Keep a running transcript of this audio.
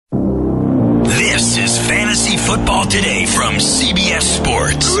Fantasy Football Today from CBS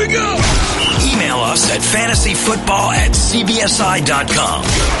Sports. Here we go. Email us at fantasyfootball@cbsi.com.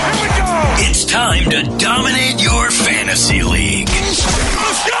 Here we go. It's time to dominate your fantasy league.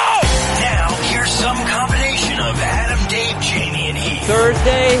 Let's go. Now, here's some combination of Adam, Dave, Jamie, and Heath.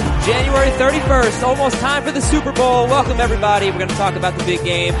 Thursday, January 31st, almost time for the Super Bowl. Welcome, everybody. We're going to talk about the big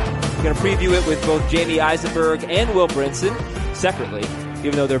game. We're going to preview it with both Jamie Eisenberg and Will Brinson separately,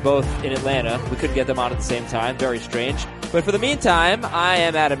 even though they're both in Atlanta. We couldn't get them on at the same time. Very strange. But for the meantime, I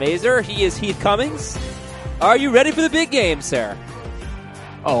am Adam Azer. He is Heath Cummings. Are you ready for the big game, sir?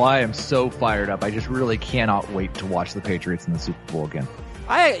 Oh, I am so fired up. I just really cannot wait to watch the Patriots in the Super Bowl again.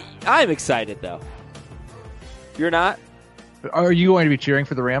 I'm excited, though. You're not? Are you going to be cheering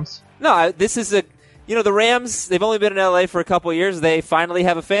for the Rams? No, this is the Rams, they've only been in LA for a couple of years. They finally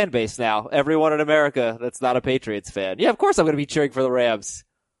have a fan base now. Everyone in America that's not a Patriots fan. Yeah, of course I'm going to be cheering for the Rams.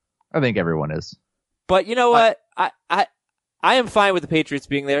 I think everyone is. But you know what? I am fine with the Patriots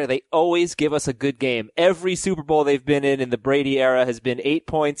being there. They always give us a good game. Every Super Bowl they've been in the Brady era has been 8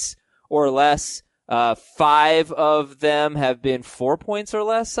 points or less. 5 of them have been 4 points or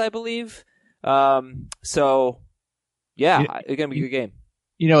less, I believe. So, yeah, it's going to be a good game.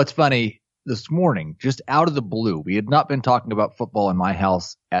 You know, it's funny. This morning, just out of the blue, we had not been talking about football in my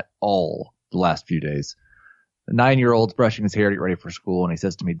house at all the last few days. The 9-year-old's brushing his hair to get ready for school, and he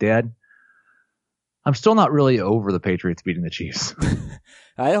says to me, "Dad, I'm still not really over the Patriots beating the Chiefs."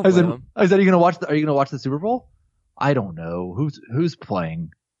 I said, "Are you going to watch the Super Bowl?" "I don't know. Who's playing?"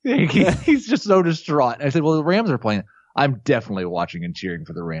 He's just so distraught. I said, "Well, the Rams are playing." "I'm definitely watching and cheering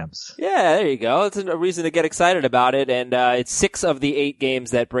for the Rams." Yeah, there you go. It's a reason to get excited about it. And it's 6 of the 8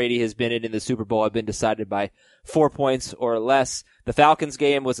 games that Brady has been in the Super Bowl have been decided by 4 points or less. The Falcons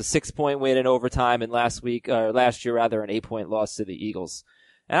game was a 6-point win in overtime, and last year, an 8-point loss to the Eagles.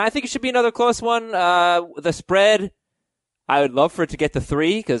 And I think it should be another close one. The spread, I would love for it to get to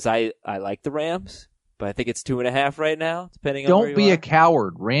 3 because I like the Rams, but I think it's 2.5 right now, depending on where you are. Don't be a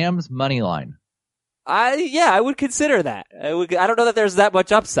coward. Rams money line. I would consider that. I don't know that there's that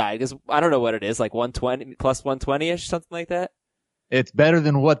much upside because I don't know what it is, like 120 plus 120-ish, something like that. It's better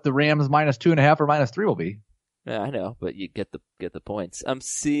than what the Rams minus 2.5 or minus 3 will be. Yeah, I know, but you get the points. I'm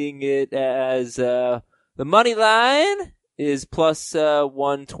seeing it as the money line is plus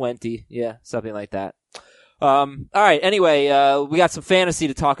 120. Yeah, something like that. All right. Anyway, we got some fantasy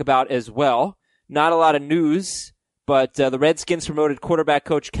to talk about as well. Not a lot of news. But the Redskins promoted quarterback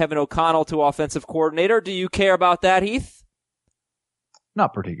coach Kevin O'Connell to offensive coordinator. Do you care about that, Heath?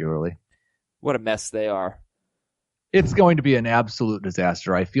 Not particularly. What a mess they are. It's going to be an absolute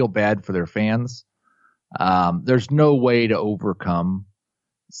disaster. I feel bad for their fans. There's no way to overcome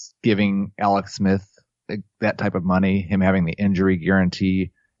giving Alex Smith that type of money, him having the injury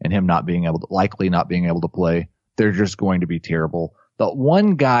guarantee, and him likely not being able to play. They're just going to be terrible. The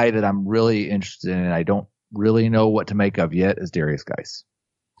one guy that I'm really interested in, and I don't really know what to make of yet, is Darius Geis.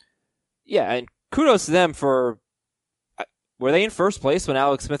 Yeah, and kudos to them for, were they in first place when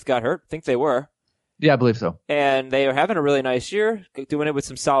Alex Smith got hurt? I think they were. Yeah, I believe so. And they are having a really nice year, doing it with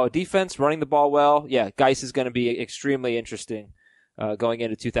some solid defense, running the ball well. Yeah, Geis is going to be extremely interesting going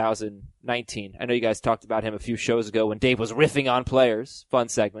into 2019. I know you guys talked about him a few shows ago when Dave was riffing on players. Fun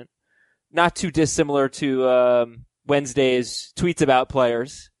segment. Not too dissimilar to Wednesday's tweets about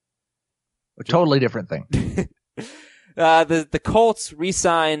players. A totally different thing. The Colts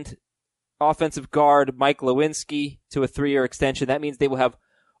re-signed offensive guard Mike Lewinsky to a 3-year extension. That means they will have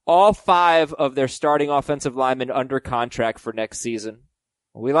all 5 of their starting offensive linemen under contract for next season.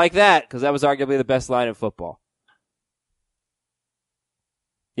 We like that because that was arguably the best line in football.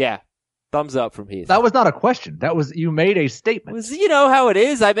 Yeah. Thumbs up from Heath. That was not a question. You made a statement. You know how it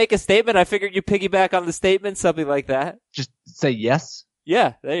is. I make a statement. I figured you piggyback on the statement, something like that. Just say yes.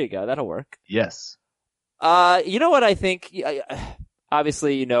 Yeah, there you go. That'll work. Yes. You know what I think?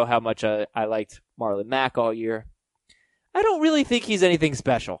 Obviously, you know how much I liked Marlon Mack all year. I don't really think he's anything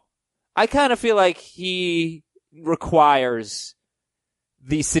special. I kind of feel like he requires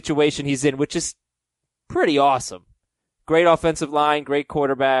the situation he's in, which is pretty awesome. Great offensive line, great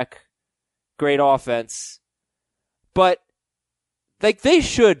quarterback, great offense. But they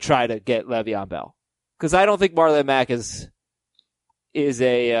should try to get Le'Veon Bell. Because I don't think Marlon Mack is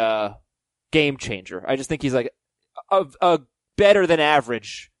a game changer. I just think he's like a better than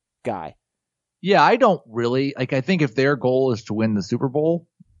average guy. Yeah, I don't really I think if their goal is to win the Super Bowl,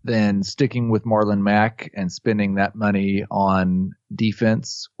 then sticking with Marlon Mack and spending that money on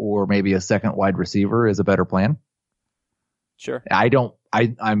defense or maybe a second wide receiver is a better plan. Sure.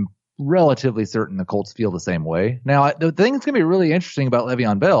 I'm relatively certain the Colts feel the same way. Now, the thing that's going to be really interesting about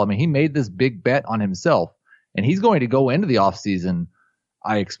Le'Veon Bell, I mean, he made this big bet on himself, and he's going to go into the offseason,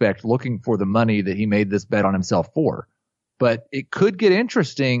 I expect, looking for the money that he made this bet on himself for. But it could get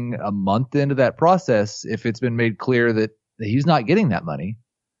interesting a month into that process if it's been made clear that he's not getting that money.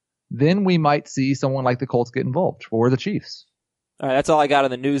 Then we might see someone like the Colts get involved, or the Chiefs. All right, that's all I got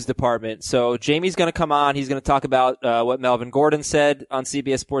in the news department. So Jamie's going to come on. He's going to talk about what Melvin Gordon said on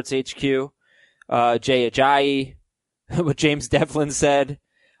CBS Sports HQ, Jay Ajayi, what James Devlin said.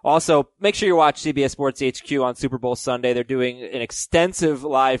 Also, make sure you watch CBS Sports HQ on Super Bowl Sunday. They're doing an extensive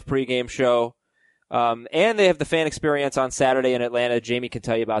live pregame show. And they have the fan experience on Saturday in Atlanta. Jamie can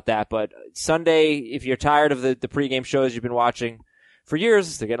tell you about that. But Sunday, if you're tired of the pregame shows you've been watching for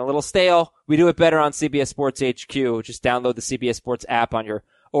years, they're getting a little stale. We do it better on CBS Sports HQ. Just download the CBS Sports app on your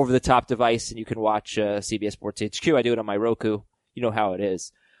over-the-top device, and you can watch CBS Sports HQ. I do it on my Roku. You know how it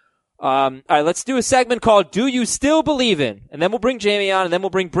is. All right, let's do a segment called Do You Still Believe In? And then we'll bring Jamie on, and then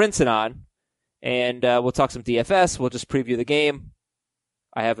we'll bring Brinson on. And we'll talk some DFS. We'll just preview the game.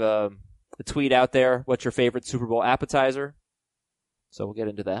 I have a tweet out there. What's your favorite Super Bowl appetizer? So we'll get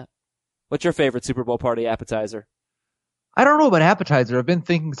into that. What's your favorite Super Bowl party appetizer? I don't know about appetizer. I've been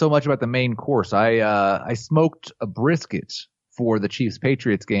thinking so much about the main course. I smoked a brisket for the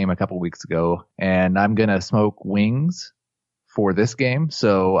Chiefs-Patriots game a couple weeks ago, and I'm going to smoke wings for this game.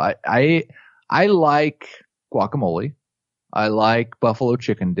 So I like guacamole. I like buffalo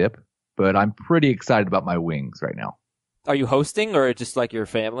chicken dip, but I'm pretty excited about my wings right now. Are you hosting or just like your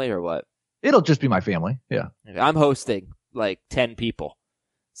family or what? It'll just be my family. Yeah. I'm hosting like 10 people.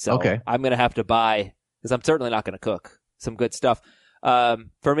 So okay. I'm going to have to buy, because I'm certainly not going to cook, some good stuff.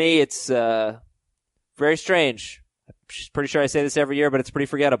 For me, it's very strange. I'm pretty sure I say this every year, but it's pretty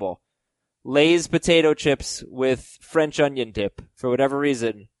forgettable. Lay's potato chips with French onion dip. For whatever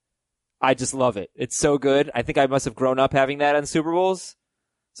reason, I just love it. It's so good. I think I must have grown up having that on Super Bowls.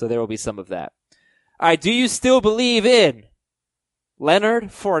 So there will be some of that. All right, do you still believe in Leonard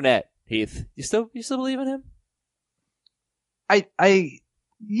Fournette, Heath? You still believe in him?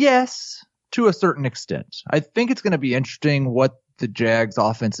 Yes, to a certain extent. I think it's going to be interesting what the Jags'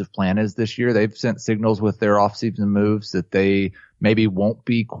 offensive plan is this year. They've sent signals with their offseason moves that they maybe won't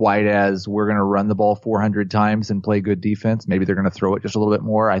be quite as we're going to run the ball 400 times and play good defense. Maybe they're going to throw it just a little bit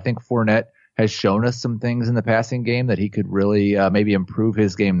more. I think Fournette has shown us some things in the passing game that he could really maybe improve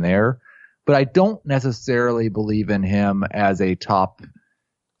his game there. But I don't necessarily believe in him as a top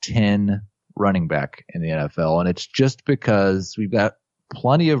 10 running back in the NFL. And it's just because we've got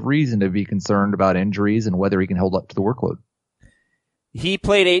plenty of reason to be concerned about injuries and whether he can hold up to the workload. He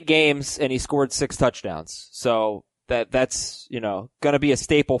played 8 games and he scored 6 touchdowns. So that's, going to be a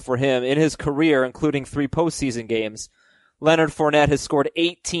staple for him in his career, including 3 postseason games. Leonard Fournette has scored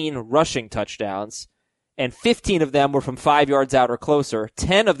 18 rushing touchdowns, and 15 of them were from 5 yards out or closer.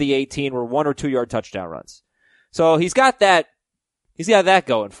 10 of the 18 were 1 or 2 yard touchdown runs. So he's got that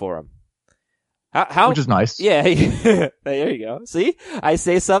going for him. How which is nice. Yeah. There you go. See, I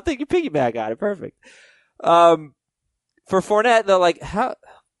say something, you piggyback on it. Perfect. For Fournette, though, like how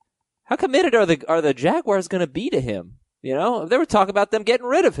committed are the Jaguars going to be to him? They were talking about them getting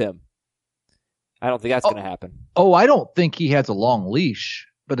rid of him. I don't think that's going to happen. Oh, I don't think he has a long leash,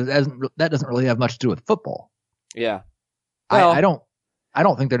 but that doesn't really have much to do with football. Yeah. Well, I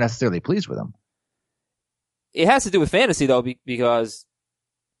don't think they're necessarily pleased with him. It has to do with fantasy though, because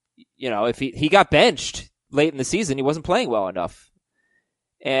if he got benched late in the season, he wasn't playing well enough,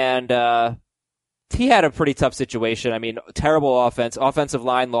 and he had a pretty tough situation. I mean, terrible offensive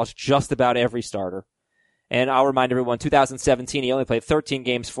line, lost just about every starter. And I'll remind everyone, 2017, he only played 13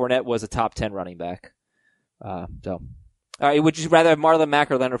 games. Fournette was a top 10 running back. All right, would you rather have Marlon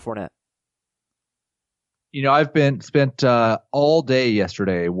Mack or Leonard Fournette? I've spent all day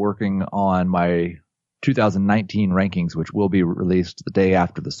yesterday working on my 2019 rankings, which will be released the day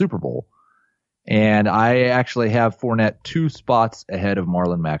after the Super Bowl. And I actually have Fournette 2 spots ahead of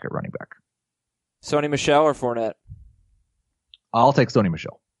Marlon Mack at running back. Sony Michel or Fournette? I'll take Sony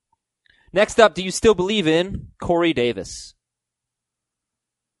Michel. Next up, do you still believe in Corey Davis?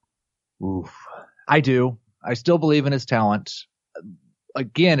 Oof. I do. I still believe in his talent.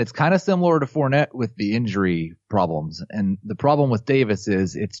 Again, it's kind of similar to Fournette with the injury problems. And the problem with Davis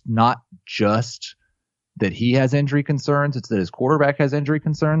is it's not just that he has injury concerns, it's that his quarterback has injury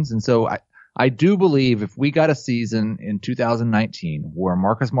concerns. And so I do believe if we got a season in 2019 where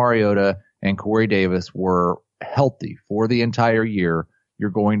Marcus Mariota and Corey Davis were healthy for the entire year, you're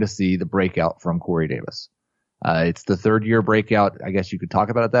going to see the breakout from Corey Davis. It's the 3rd year breakout. I guess you could talk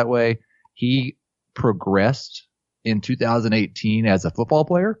about it that way. He progressed in 2018 as a football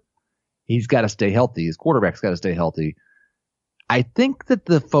player, He's got to stay healthy. His quarterback's got to stay healthy. I think that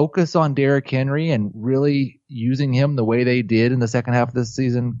the focus on Derrick Henry and really using him the way they did in the second half of this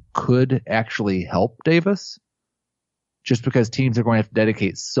season could actually help Davis, just because teams are going to have to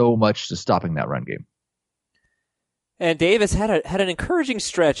dedicate so much to stopping that run game. And Davis had an encouraging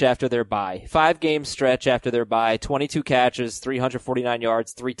stretch after their bye. 5-game stretch after their bye, 22 catches, 349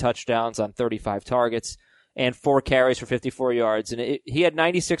 yards, 3 touchdowns on 35 targets, and 4 carries for 54 yards. And he had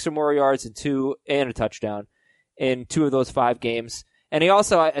 96 or more yards and a touchdown in 2 of those 5 games. And he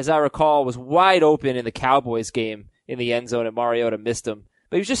also, as I recall, was wide open in the Cowboys game in the end zone, and Mariota missed him.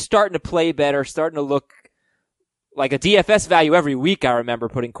 But he was just starting to play better, starting to look like a DFS value every week. I remember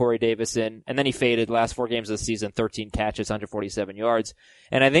putting Corey Davis in, and then he faded last 4 games of the season, 13 catches, 147 yards.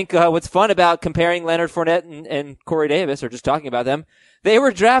 And I think what's fun about comparing Leonard Fournette and Corey Davis, or just talking about them, they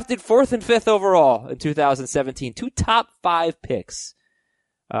were drafted 4th and 5th overall in 2017, 2 top 5 picks.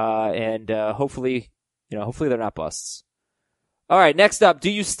 And hopefully they're not busts. All right, next up,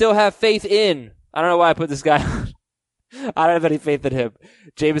 do you still have faith in, I don't know why I put this guy on. I don't have any faith in him,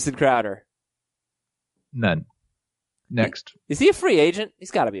 Jamison Crowder. None. Next. Is he a free agent?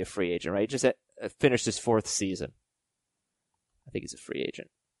 He's got to be a free agent, right? He just finished his 4th season. I think he's a free agent.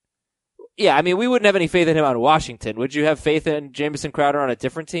 Yeah, I mean, we wouldn't have any faith in him on Washington. Would you have faith in Jamison Crowder on a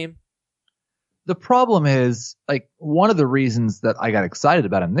different team? The problem is, like, one of the reasons that I got excited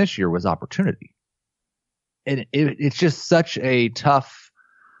about him this year was opportunity. And it's just such a tough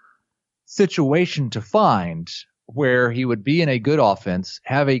situation to find where he would be in a good offense,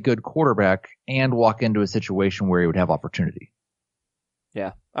 have a good quarterback, and walk into a situation where he would have opportunity.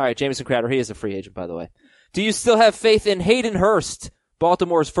 Yeah. All right, Jamison Crowder, he is a free agent, by the way. Do you still have faith in Hayden Hurst,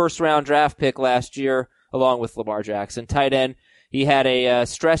 Baltimore's first-round draft pick last year, along with Lamar Jackson? Tight end. He had a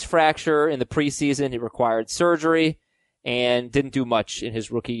stress fracture in the preseason. He required surgery and didn't do much in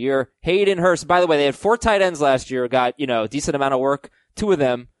his rookie year. Hayden Hurst, by the way, they had 4 tight ends last year, got, a decent amount of work. 2 of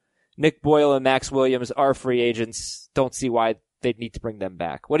them, Nick Boyle and Max Williams, are free agents. Don't see why they'd need to bring them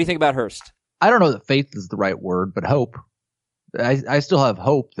back. What do you think about Hurst? I don't know that faith is the right word, but hope. I still have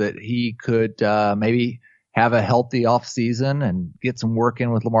hope that he could maybe have a healthy offseason and get some work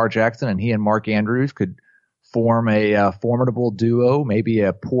in with Lamar Jackson, and he and Mark Andrews could form a formidable duo, maybe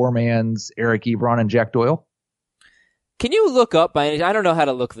a poor man's Eric Ebron and Jack Doyle. Can you look up, I don't know how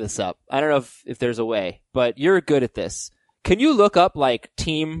to look this up. I don't know if there's a way, but you're good at this. Can you look up, like,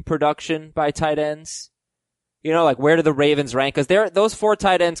 team production by tight ends? Like, where do the Ravens rank? Because those 4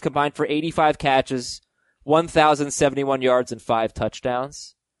 tight ends combined for 85 catches, 1,071 yards, and 5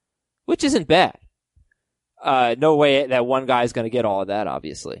 touchdowns, which isn't bad. No way that one guy's going to get all of that,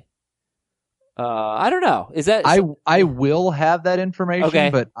 obviously. I don't know. Is that I will have that information,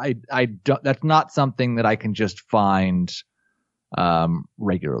 okay, but I don't. That's not something that I can just find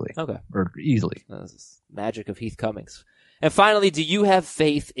regularly, okay, or easily. That's magic of Heath Cummings. And finally, do you have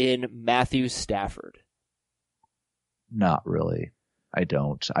faith in Matthew Stafford? Not really. I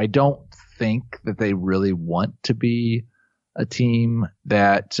don't. I don't think that they really want to be a team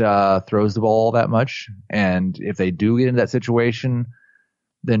that throws the ball that much. And if they do get into that situation,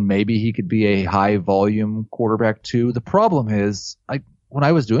 then maybe he could be a high volume quarterback too. The problem is, when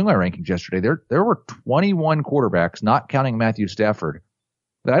I was doing my rankings yesterday, there were 21 quarterbacks, not counting Matthew Stafford,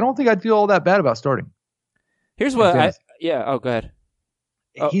 that I don't think I'd feel all that bad about starting. Here's what go ahead.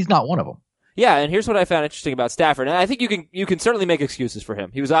 He's not one of them. Yeah, and here's what I found interesting about Stafford. And I think you can certainly make excuses for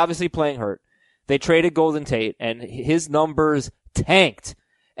him. He was obviously playing hurt. They traded Golden Tate, and his numbers tanked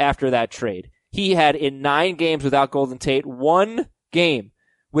after that trade. He had, in 9 games without Golden Tate, 1 game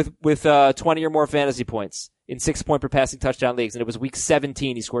with 20 or more fantasy points in 6-point per passing touchdown leagues, and it was week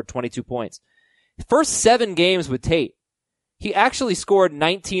 17. He scored 22 points. First 7 games with Tate, he actually scored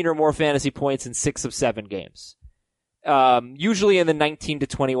 19 or more fantasy points in 6 of 7 games, usually in the 19 to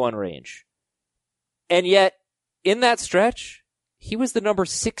 21 range. And yet, in that stretch, he was the number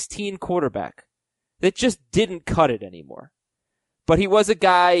 16 quarterback that just didn't cut it anymore. But he was a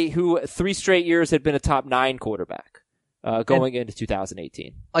guy who 3 straight years had been a top 9 quarterback going into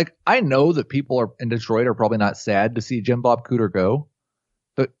 2018. Like, I know that people in Detroit are probably not sad to see Jim Bob Cooter go,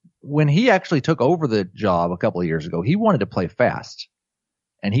 but when he actually took over the job a couple of years ago, he wanted to play fast,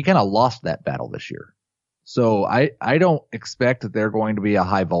 and he kind of lost that battle this year. So I don't expect that they're going to be a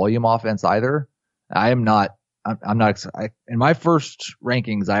high volume offense either. I'm not in my first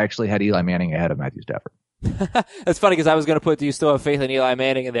rankings, I actually had Eli Manning ahead of Matthew Stafford. That's funny because I was going to put, do you still have faith in Eli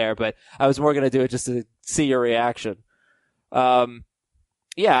Manning in there? But I was more going to do it just to see your reaction.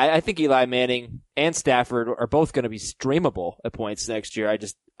 I think Eli Manning and Stafford are both going to be streamable at points next year.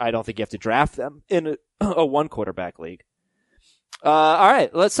 I don't think you have to draft them in a 1 quarterback league. All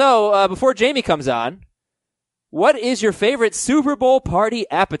right. Before Jamie comes on, what is your favorite Super Bowl party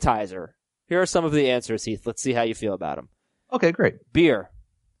appetizer? Here are some of the answers, Heath. Let's see how you feel about them. Okay, great. Beer.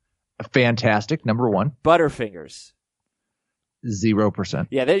 Fantastic. Number one. Butterfingers. 0%.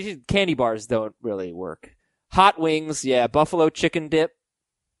 Yeah, candy bars don't really work. Hot wings. Yeah. Buffalo chicken dip.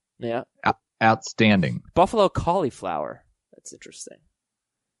 Yeah. Outstanding. Buffalo cauliflower. That's interesting.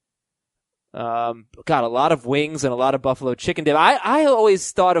 Got a lot of wings and a lot of buffalo chicken dip. I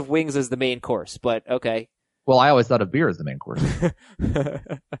always thought of wings as the main course, but okay. Well, I always thought of beer as the main course.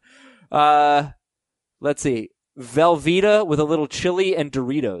 Let's see. Velveeta with a little chili and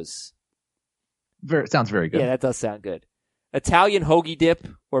Doritos. Sounds very good. Yeah, that does sound good. Italian hoagie dip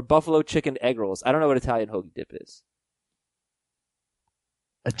or buffalo chicken egg rolls. I don't know what Italian hoagie dip is.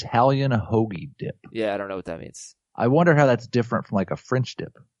 Italian hoagie dip. Yeah, I don't know what that means. I wonder how that's different from like a French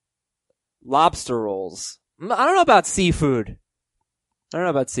dip. Lobster rolls. I don't know about seafood.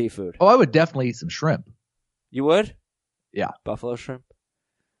 Oh, I would definitely eat some shrimp. You would? Yeah. Buffalo shrimp.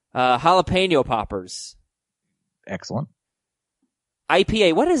 Jalapeno poppers. Excellent.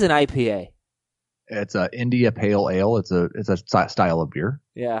 IPA. What is an IPA? It's a India Pale Ale. It's a style of beer.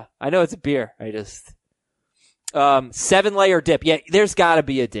 Yeah, I know it's a beer. I just 7-layer dip. Yeah, there's got to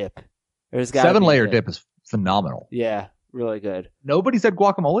be a dip. There's got 7-layer dip is phenomenal. Yeah, really good. Nobody said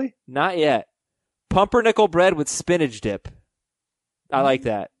guacamole? Not yet. Pumpernickel bread with spinach dip. I like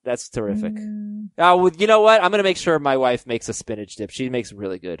that. That's terrific. You know what? I'm gonna make sure my wife makes a spinach dip. She makes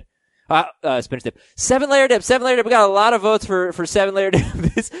really good. Spinach dip. 7-layer dip. 7-layer dip. We got a lot of votes for 7-layer dip.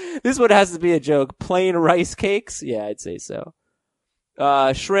 This one has to be a joke. Plain rice cakes. Yeah, I'd say so.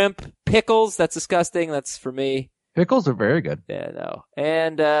 Shrimp, pickles. That's disgusting. That's for me. Pickles are very good. Yeah, no.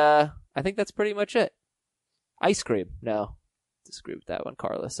 And I think that's pretty much it. Ice cream. No, disagree with that one,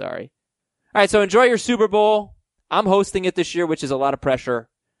 Carla. Sorry. All right, so enjoy your Super Bowl. I'm hosting it this year, which is a lot of pressure.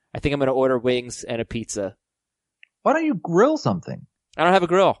 I think I'm going to order wings and a pizza. Why don't you grill something? I don't have a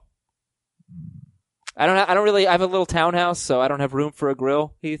grill. I have a little townhouse, so I don't have room for a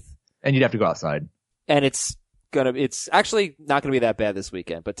grill, Heath. And you'd have to go outside. And it's actually not gonna be that bad this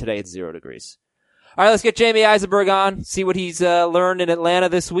weekend, but today it's 0 degrees. All right, let's get Jamie Eisenberg on, see what he's learned in Atlanta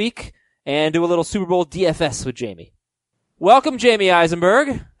this week, and do a little Super Bowl DFS with Jamie. Welcome, Jamie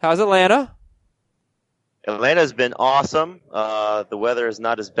Eisenberg. How's Atlanta? Atlanta's been awesome. The weather is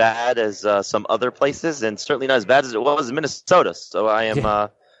not as bad as some other places, and certainly not as bad as it was in Minnesota. So I'm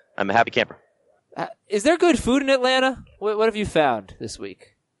a happy camper. Is there good food in Atlanta? What have you found this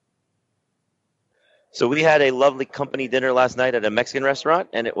week? So we had a lovely company dinner last night at a Mexican restaurant,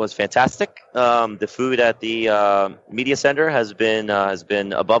 and it was fantastic. The food at the media center has been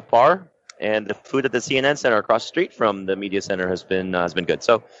above par, and the food at the CNN center across the street from the media center has been good.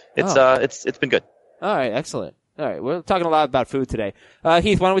 So it's been good. All right, excellent. All right, we're talking a lot about food today.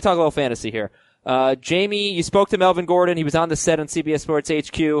 Heath, why don't we talk a little fantasy here? Jamie, you spoke to Melvin Gordon. He was on the set on CBS Sports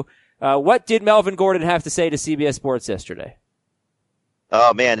HQ. What did Melvin Gordon have to say to CBS Sports yesterday?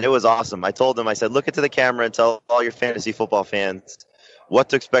 Oh, man, it was awesome. I told him, I said, look into the camera and tell all your fantasy football fans what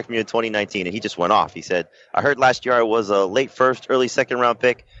to expect from you in 2019. And he just went off. He said, I heard last year I was a late first, early second round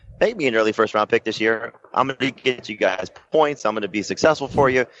pick. Make me an early first round pick this year. I'm going to get you guys points. I'm going to be successful for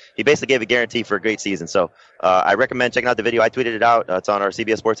you. He basically gave a guarantee for a great season. So I recommend checking out the video. I tweeted it out. It's on our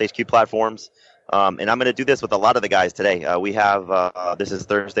CBS Sports HQ platforms. And I'm going to do this with a lot of the guys today. We have, this is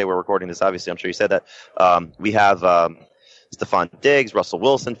Thursday. We're recording this, obviously. I'm sure you said that. We have Stephon Diggs, Russell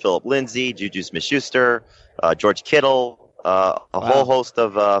Wilson, Phillip Lindsay, Juju Smith-Schuster, George Kittle, whole host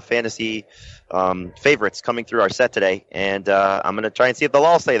of fantasy favorites coming through our set today. And I'm going to try and see if they'll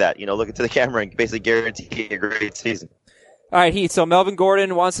all say that. Look into the camera and basically guarantee a great season. All right, Heath. So Melvin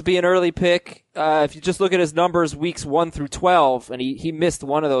Gordon wants to be an early pick. If you just look at his numbers, weeks 1 through 12, and he missed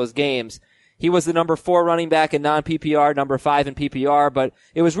one of those games. He was the number 4 running back in non-PPR, number 5 in PPR, but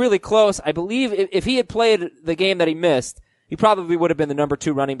it was really close. I believe if he had played the game that he missed, he probably would have been the number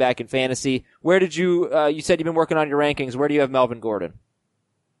 2 running back in fantasy. Where did you said you've been working on your rankings. Where do you have Melvin Gordon?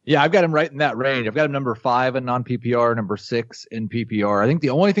 Yeah, I've got him right in that range. I've got him number 5 in non-PPR, number 6 in PPR. I think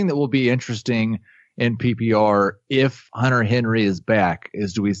the only thing that will be interesting in PPR if Hunter Henry is back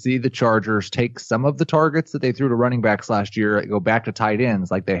is, do we see the Chargers take some of the targets that they threw to running backs last year, go back to tight ends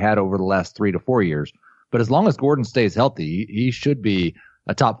like they had over the last 3 to 4 years? But as long as Gordon stays healthy, he should be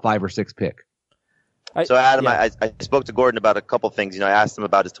a top 5 or 6 pick. So, Adam, yeah. I spoke to Gordon about a couple things. I asked him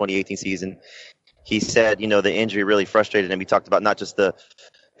about his 2018 season. He said, the injury really frustrated him. He talked about not just the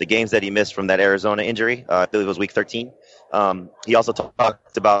games that he missed from that Arizona injury. I believe it was week 13. He also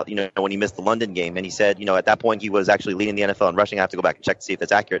talked about, when he missed the London game, and he said, at that point he was actually leading the NFL in rushing. I have to go back and check to see if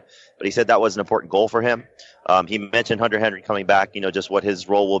that's accurate, but he said that was an important goal for him. He mentioned Hunter Henry coming back, just what his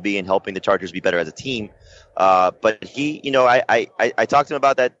role will be in helping the Chargers be better as a team. But he, I talked to him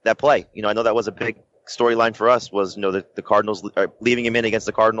about that play. I know that was a big storyline for us, was, the Cardinals leaving him in against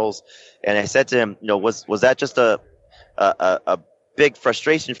the Cardinals. And I said to him, was that just a big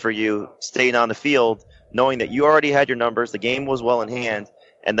frustration for you staying on the field, knowing that you already had your numbers, the game was well in hand?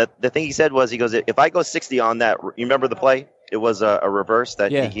 And the thing he said was, he goes, if I go 60 on that, you remember the play? It was a reverse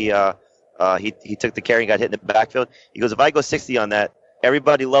that he took the carry and got hit in the backfield. He goes, if I go 60 on that,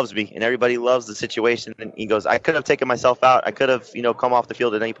 everybody loves me and everybody loves the situation. And he goes, I could have taken myself out. I could have, come off the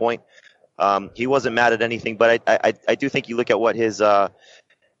field at any point. He wasn't mad at anything, but I do think you look at what he's a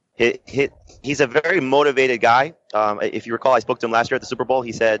very motivated guy. If you recall, I spoke to him last year at the Super Bowl.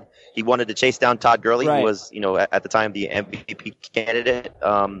 He said he wanted to chase down Todd Gurley, who was, at the time the MVP candidate,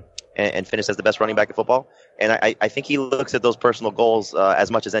 and finished as the best running back in football. And I think he looks at those personal goals as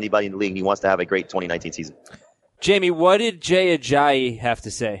much as anybody in the league, and he wants to have a great 2019 season. Jamie, what did Jay Ajayi have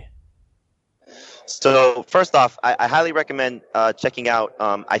to say? So first off, I highly recommend checking out.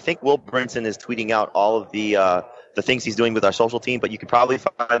 I think Will Brinson is tweeting out all of the things he's doing with our social team, but you can probably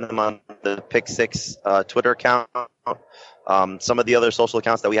find them on the Pick Six Twitter account. Some of the other social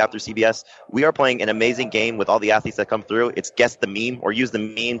accounts that we have through CBS. We are playing an amazing game with all the athletes that come through. It's guess the meme, or use the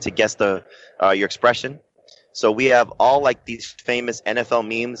meme to guess your expression. So we have all like these famous NFL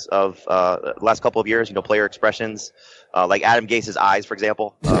memes of the last couple of years, player expressions, like Adam Gase's eyes, for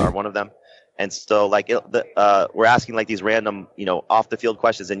example, are one of them. And so we're asking like these random, off the field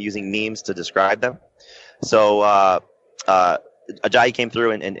questions and using memes to describe them. So Ajayi came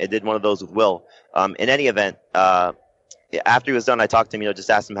through and did one of those with Will. In any event, after he was done, I talked to him, just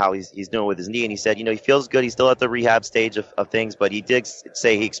asked him how he's doing with his knee, and he said, he feels good. He's still at the rehab stage of things, but he did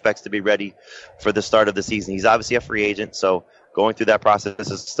say he expects to be ready for the start of the season. He's obviously a free agent, so going through that process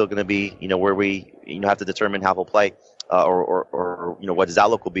is still going to be, where we, have to determine how he'll play, or what his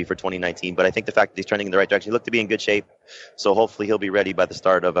outlook will be for 2019. But I think the fact that he's trending in the right direction, he looked to be in good shape, so hopefully he'll be ready by the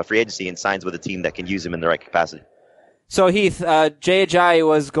start of a free agency and signs with a team that can use him in the right capacity. So Heath, Jay Ajayi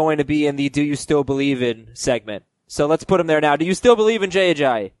was going to be in the "Do You Still Believe In" segment. So let's put him there now. Do you still believe in Jay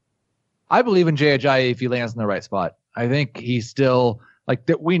Ajayi? I believe in Jay Ajayi if he lands in the right spot. I think he's still like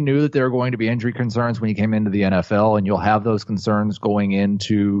that. We knew that there were going to be injury concerns when he came into the NFL, and you'll have those concerns going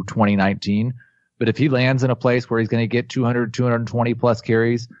into 2019. But if he lands in a place where he's going to get 200, 220 plus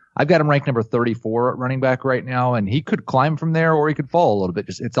carries, I've got him ranked number 34 at running back right now, and he could climb from there or he could fall a little bit.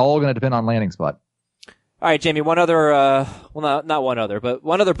 It's all going to depend on landing spot. All right, Jamie, one other, not one other, but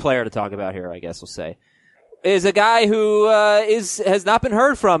one other player to talk about here, I guess we'll say, is a guy who has not been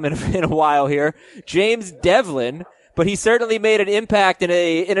heard from in a while here, James Devlin, but he certainly made an impact in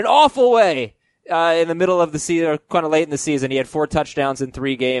an awful way in the middle of the season, or kind of late in the season. He had 4 touchdowns in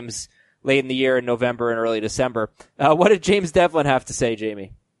 3 games late in the year, in November and early December. What did James Devlin have to say,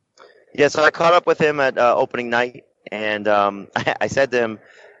 Jamie? Yeah, so I caught up with him at opening night, and I said to him,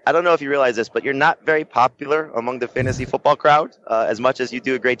 I don't know if you realize this, but you're not very popular among the fantasy football crowd, as much as you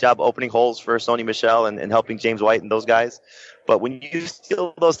do a great job opening holes for Sony Michel and helping James White and those guys. But when you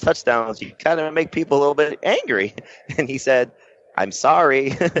steal those touchdowns, you kind of make people a little bit angry. And he said, I'm sorry.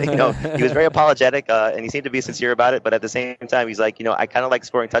 He was very apologetic, and he seemed to be sincere about it. But at the same time, he's like, I kind of like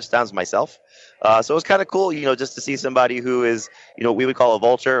scoring touchdowns myself. So it was kind of cool, just to see somebody who is, we would call a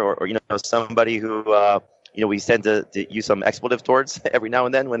vulture, or somebody who, we tend to use some expletive towards every now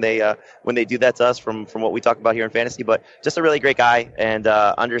and then when they do that to us from what we talk about here in fantasy. But just a really great guy, and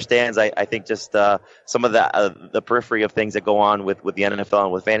understands, I think, just some of the periphery of things that go on with the NFL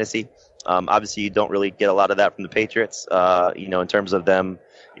and with fantasy. Obviously, you don't really get a lot of that from the Patriots, in terms of them,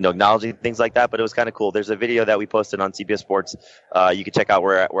 acknowledging things like that. But it was kind of cool. There's a video that we posted on CBS Sports. You can check out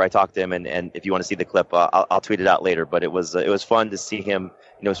where I talked to him, and if you want to see the clip, I'll tweet it out later. But it was fun to see him,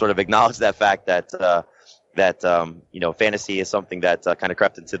 sort of acknowledge that fact that fantasy is something that kind of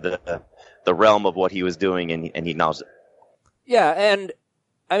crept into the realm of what he was doing, and he acknowledged it. Yeah, and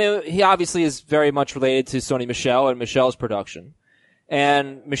I mean, he obviously is very much related to Sony Michel and Michel's production.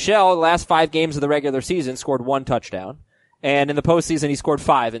 And Michel, the last 5 games of the regular season, scored 1 touchdown. And in the postseason, he scored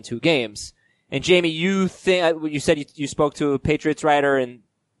 5 in 2 games. And Jamie, you said you spoke to a Patriots writer, and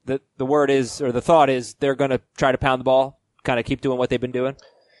the word is, or the thought is, they're going to try to pound the ball, kind of keep doing what they've been doing?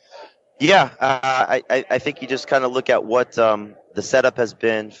 Yeah, I think you just kind of look at what the setup has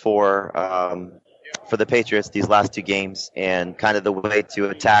been for the Patriots these last 2 games, and kind of the way to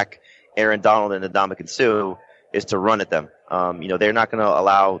attack Aaron Donald and Ndamukong Suh. is to run at them. They're not going to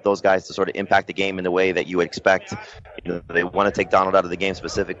allow those guys to sort of impact the game in the way that you would expect. They want to take Donald out of the game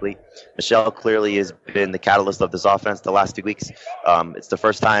specifically. Michel clearly has been the catalyst of this offense the last 2 weeks. It's the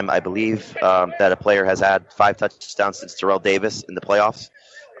first time, I believe, that a player has had 5 touchdowns since Terrell Davis in the playoffs.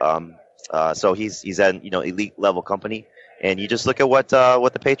 So he's at elite level company. And you just look at what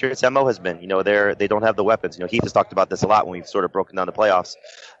the Patriots' MO has been. They don't have the weapons. Heath has talked about this a lot when we've sort of broken down the playoffs.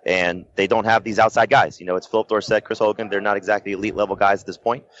 And they don't have these outside guys. It's Philip Dorsett, Chris Hogan. They're not exactly elite level guys at this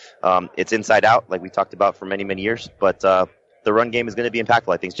point. It's inside out, like we talked about for many, many years. But the run game is going to be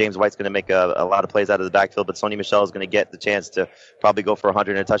impactful. I think James White's going to make a lot of plays out of the backfield, but Sony Michel is going to get the chance to probably go for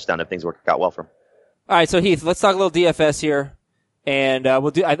 100 and a touchdown if things work out well for him. All right, so Heath, let's talk a little DFS here, and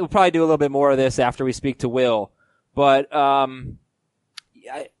we'll probably do a little bit more of this after we speak to Will. But I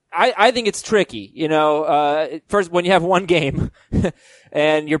think it's tricky. First, when you have one game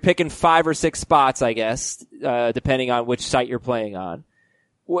and you're picking 5 or 6 spots, I guess, depending on which site you're playing on.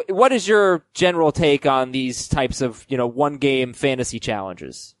 What is your general take on these types of, one game fantasy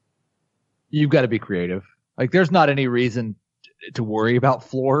challenges? You've got to be creative. Like, there's not any reason to worry about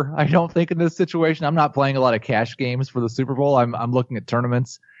floor, I don't think, in this situation. I'm not playing a lot of cash games for the Super Bowl. I'm looking at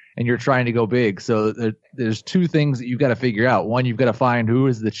tournaments, and you're trying to go big. So there's 2 things that you've got to figure out. One, you've got to find who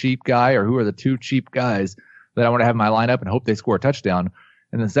is the cheap guy or who are the 2 cheap guys that I want to have in my lineup and hope they score a touchdown.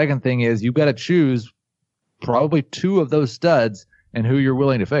 And the second thing is you've got to choose probably 2 of those studs and who you're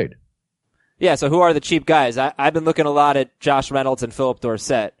willing to fade. Yeah, so who are the cheap guys? I've been looking a lot at Josh Reynolds and Philip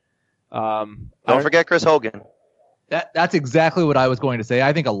Dorsett. Don't forget Chris Hogan. That's exactly what I was going to say.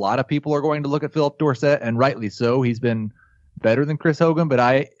 I think a lot of people are going to look at Philip Dorsett, and rightly so. He's been better than Chris Hogan,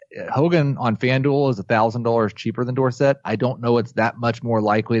 but Hogan on FanDuel is $1,000 cheaper than Dorsett. I don't know it's that much more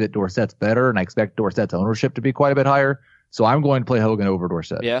likely that Dorsett's better, and I expect Dorsett's ownership to be quite a bit higher. So I'm going to play Hogan over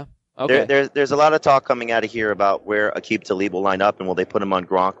Dorsett. Yeah. Okay. There's a lot of talk coming out of here about where Aqib Talib will line up and will they put him on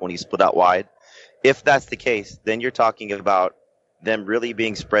Gronk when he's split out wide. If that's the case, then you're talking about them really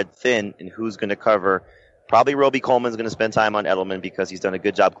being spread thin and who's going to cover. Probably Roby Coleman's going to spend time on Edelman because he's done a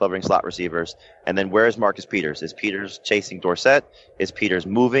good job covering slot receivers. And then where is Marcus Peters? Is Peters chasing Dorsett? Is Peters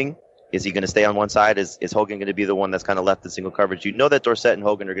moving? Is he going to stay on one side? Is Hogan going to be the one that's kind of left in single coverage? You know that Dorsett and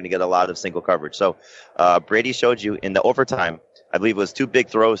Hogan are going to get a lot of single coverage. So Brady showed you in the overtime, I believe it was 2 big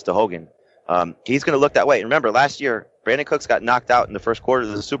throws to Hogan. He's going to look that way. Remember, last year, Brandon Cooks got knocked out in the first quarter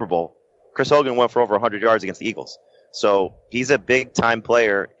of the Super Bowl. Chris Hogan went for over 100 yards against the Eagles. So he's a big-time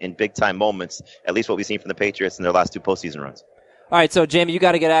player in big-time moments, at least what we've seen from the Patriots in their last 2 postseason runs. All right, so, Jamie, you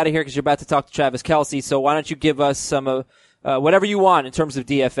got to get out of here because you're about to talk to Travis Kelce. So why don't you give us some whatever you want in terms of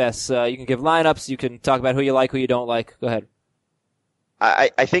DFS. You can give lineups. You can talk about who you like, who you don't like. Go ahead.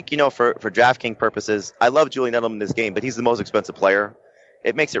 I think, for DraftKings purposes, I love Julian Edelman in this game, but he's the most expensive player.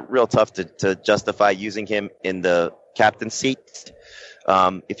 It makes it real tough to justify using him in the captain seat.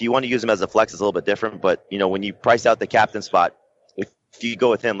 If you want to use him as a flex, it's a little bit different. But, when you price out the captain spot, if you go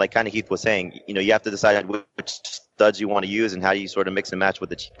with him, like kind of Heath was saying, you have to decide which studs you want to use and how you sort of mix and match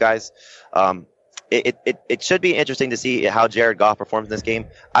with the cheap guys. It should be interesting to see how Jared Goff performs in this game.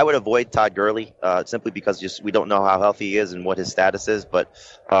 I would avoid Todd Gurley simply because we don't know how healthy he is and what his status is. But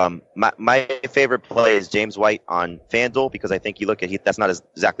my favorite play is James White on FanDuel because I think you look at that's not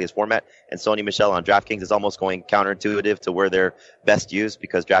exactly his format. And Sony Michel on DraftKings is almost going counterintuitive to where they're best used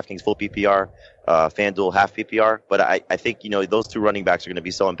because DraftKings full PPR, FanDuel half PPR. But I think those 2 running backs are going to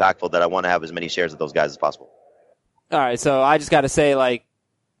be so impactful that I want to have as many shares of those guys as possible. All right, so I just got to say,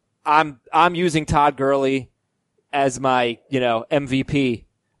 I'm using Todd Gurley as my, MVP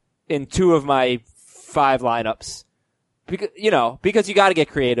in 2 of my 5 lineups. Because you got to get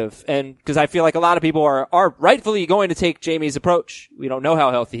creative and because I feel like a lot of people are rightfully going to take Jamie's approach. We don't know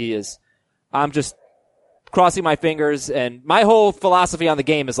how healthy he is. I'm just crossing my fingers and my whole philosophy on the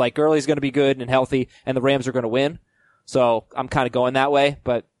game is Gurley's going to be good and healthy and the Rams are going to win. So I'm kind of going that way,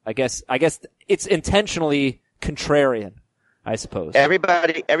 but I guess it's intentionally contrarian. I suppose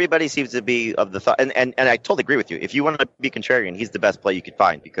everybody seems to be of the thought, and I totally agree with you. If you want to be contrarian, he's the best play you could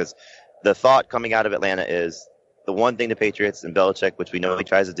find because the thought coming out of Atlanta is the one thing the Patriots and Belichick, which we know he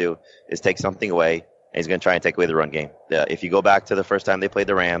tries to do, is take something away, and he's going to try and take away the run game. If you go back to the first time they played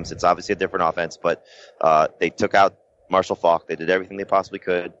the Rams, it's obviously a different offense, but they took out Marshall Faulk. They did everything they possibly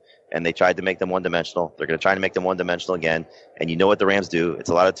could, and they tried to make them one-dimensional. They're going to try to make them one-dimensional again, and you know what the Rams do. It's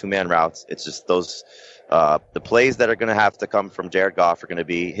a lot of 2-man routes. It's just those the plays that are going to have to come from Jared Goff are going to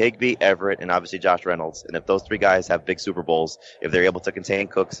be Higbee, Everett, and obviously Josh Reynolds. And if those 3 guys have big Super Bowls, if they're able to contain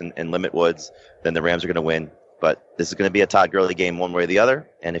Cooks and limit Woods, then the Rams are going to win. But this is going to be a Todd Gurley game one way or the other.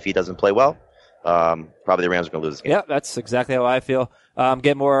 And if he doesn't play well, probably the Rams are going to lose this game. Yeah, that's exactly how I feel.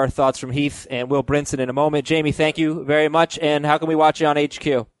 Get more thoughts from Heath and Will Brinson in a moment. Jamie, thank you very much. And how can we watch you on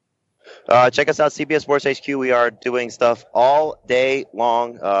HQ? Check us out, CBS Sports HQ. We are doing stuff all day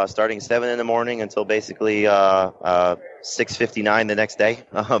long, starting 7 in the morning until basically 6:59 the next day.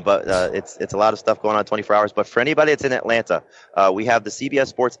 But it's a lot of stuff going on 24 hours. But for anybody that's in Atlanta, we have the CBS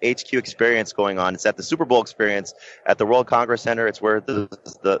Sports HQ experience going on. It's at the Super Bowl experience at the World Congress Center. It's where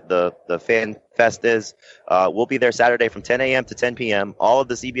the fan fest is. We'll be there Saturday from 10 a.m. to 10 p.m. All of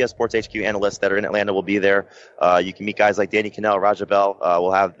the CBS Sports HQ analysts that are in Atlanta will be there. You can meet guys like Danny Kanell, Raja Bell.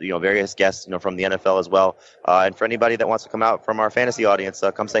 We'll have various guests from the NFL as well. And for anybody that wants to come out from our fantasy audience,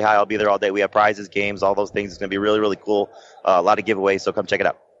 come say hi. I'll be there all day. We have prizes, games, all those things. It's going to be really, really cool. A lot of giveaways, so come check it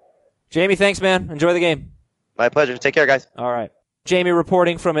out. Jamie, thanks, man. Enjoy the game. My pleasure. Take care, guys. All right. Jamie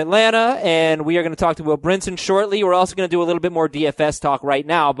reporting from Atlanta, and we are going to talk to Will Brinson shortly. We're also going to do a little bit more DFS talk right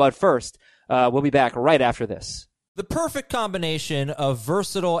now, but first, we'll be back right after this. The perfect combination of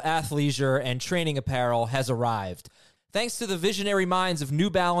versatile athleisure and training apparel has arrived. Thanks to the visionary minds of New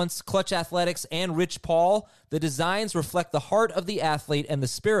Balance, Clutch Athletics, and Rich Paul, the designs reflect the heart of the athlete and the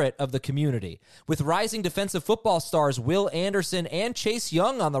spirit of the community. With rising defensive football stars Will Anderson and Chase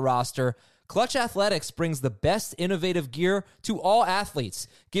Young on the roster, Clutch Athletics brings the best innovative gear to all athletes,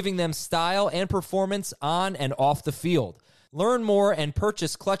 giving them style and performance on and off the field. Learn more and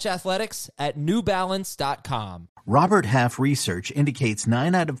purchase Clutch Athletics at newbalance.com. Robert Half research indicates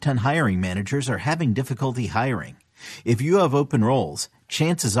 9 out of 10 hiring managers are having difficulty hiring. If you have open roles,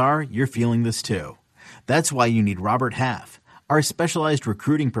 chances are you're feeling this too. That's why you need Robert Half. Our specialized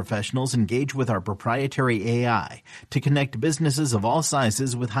recruiting professionals engage with our proprietary AI to connect businesses of all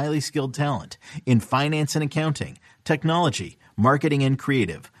sizes with highly skilled talent in finance and accounting, technology, marketing and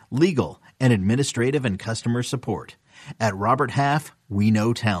creative, legal, and administrative and customer support. At Robert Half, we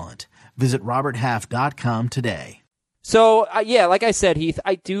know talent. Visit roberthalf.com today. So, like I said, Heath,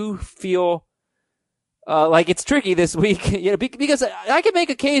 I do feel like it's tricky this week, because I can make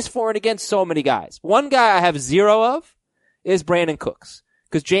a case for and against so many guys. One guy I have zero of is Brandon Cooks,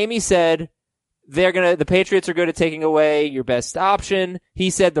 because Jamie said the Patriots are good at taking away your best option. He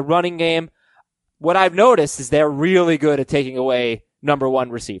said the running game. What I've noticed is they're really good at taking away number one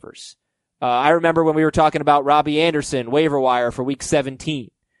receivers. I remember when we were talking about Robbie Anderson, waiver wire for week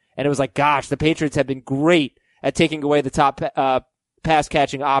 17, and it was like, gosh, the Patriots have been great at taking away the top pass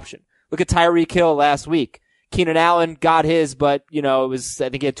catching option. Look at Tyreek Hill last week. Keenan Allen got his, but, I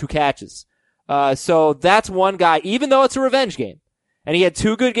think he had 2 catches. So that's one guy, even though it's a revenge game, and he had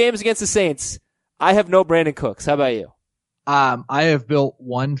 2 good games against the Saints. I have no Brandon Cooks. How about you? I have built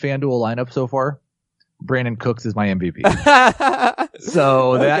one FanDuel lineup so far. Brandon Cooks is my MVP.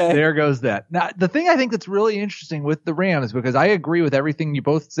 So there goes that. Now, the thing I think that's really interesting with the Rams, because I agree with everything you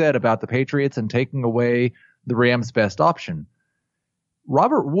both said about the Patriots and taking away the Rams' best option.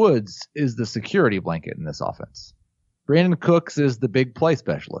 Robert Woods is the security blanket in this offense. Brandon Cooks is the big play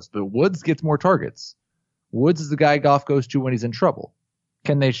specialist, but Woods gets more targets. Woods is the guy Goff goes to when he's in trouble.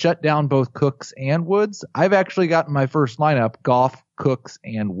 Can they shut down both Cooks and Woods? I've actually got in my first lineup Goff, Cooks,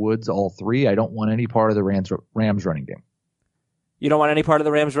 and Woods, all 3. I don't want any part of the Rams running game. You don't want any part of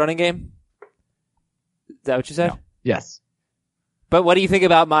the Rams running game? Is that what you said? No. Yes. But what do you think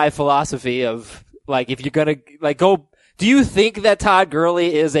about my philosophy of, if you're going to, go... Do you think that Todd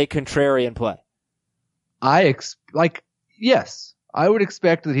Gurley is a contrarian play? Yes. I would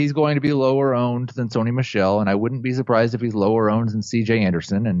expect that he's going to be lower owned than Sony Michel, and I wouldn't be surprised if he's lower owned than C.J.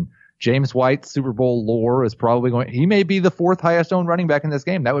 Anderson. And James White's Super Bowl lore is probably he may be the 4th highest owned running back in this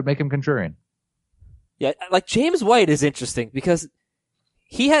game. That would make him contrarian. Yeah, James White is interesting because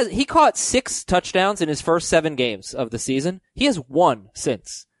he caught 6 touchdowns in his first 7 games of the season. He has 1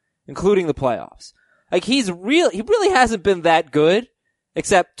 since, including the playoffs. He really hasn't been that good,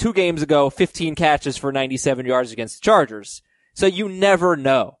 except 2 games ago, 15 catches for 97 yards against the Chargers. So you never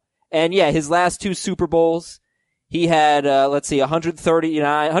know. And his last 2 Super Bowls, he had,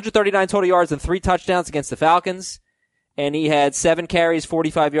 139 total yards and 3 touchdowns against the Falcons. And he had 7 carries,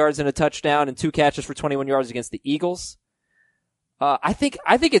 45 yards and a touchdown, and 2 catches for 21 yards against the Eagles. I think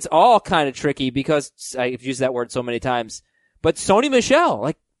it's all kind of tricky because I've used that word so many times. But Sony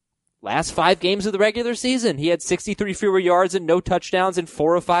Michel, last 5 games of the regular season, he had 63 fewer yards and no touchdowns in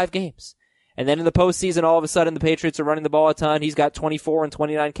 4 of 5 games. And then in the postseason, all of a sudden, the Patriots are running the ball a ton. He's got 24 and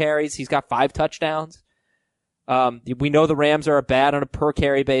 29 carries. He's got 5 touchdowns. We know the Rams are bad on a per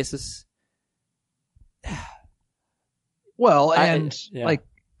carry basis. Well,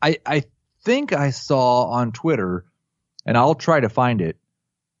 I think I saw on Twitter, and I'll try to find it,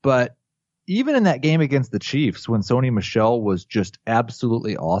 but even in that game against the Chiefs, when Sony Michel was just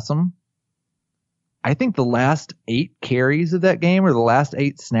absolutely awesome, I think the last 8 carries of that game or the last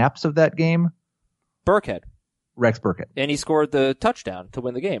 8 snaps of that game, Burkhead. Rex Burkhead. And he scored the touchdown to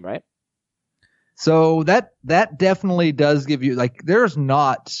win the game, right? So that definitely does give you, like, there's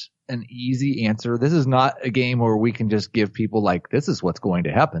not an easy answer. This is not a game where we can just give people like, this is what's going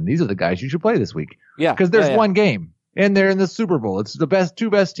to happen. These are the guys you should play this week. Yeah. Because there's one game and they're in the Super Bowl. It's the two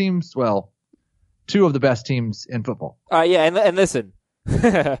best teams. Well, 2 of the best teams in football. Yeah. And listen,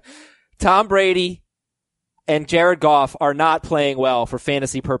 Tom Brady and Jared Goff are not playing well for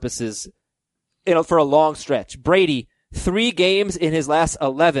fantasy purposes, for a long stretch. Brady, 3 games in his last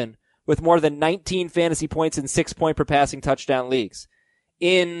 11 with more than 19 fantasy points in 6-point per passing touchdown leagues.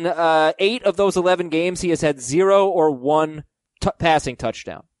 In 8 of those 11 games, he has had 0 or 1 passing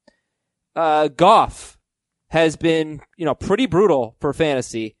touchdown. Goff has been, pretty brutal for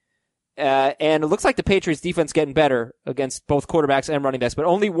fantasy. And it looks like the Patriots defense getting better against both quarterbacks and running backs, but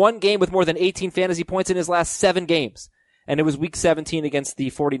only 1 game with more than 18 fantasy points in his last 7 games. And it was week 17 against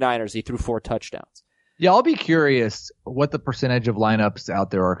the 49ers. He threw 4 touchdowns. Yeah, I'll be curious what the percentage of lineups out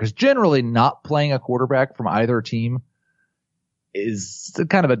there are, because generally not playing a quarterback from either team is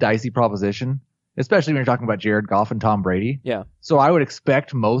kind of a dicey proposition, especially when you're talking about Jared Goff and Tom Brady. Yeah. So I would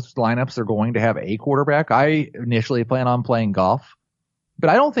expect most lineups are going to have a quarterback. I initially plan on playing Goff,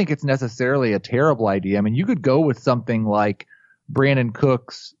 but I don't think it's necessarily a terrible idea. I mean, you could go with something like Brandon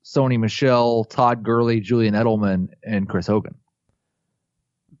Cooks, Sony Michel, Todd Gurley, Julian Edelman, and Chris Hogan.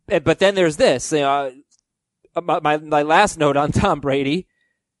 But then there's this. My last note on Tom Brady,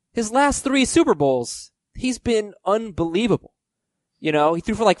 his last 3 Super Bowls, he's been unbelievable. He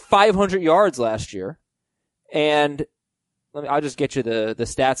threw for like 500 yards last year. And I'll just get you the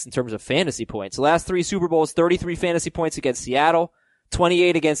stats in terms of fantasy points. The last 3 Super Bowls, 33 fantasy points against Seattle,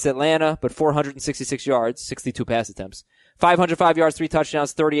 28 against Atlanta, but 466 yards, 62 pass attempts. 505 yards, 3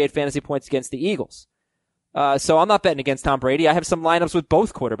 touchdowns, 38 fantasy points against the Eagles. So I'm not betting against Tom Brady. I have some lineups with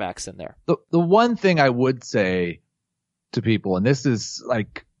both quarterbacks in there. The one thing I would say to people, and this is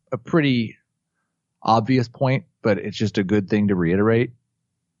like a pretty obvious point, but it's just a good thing to reiterate.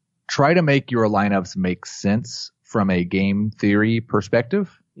 Try to make your lineups make sense from a game theory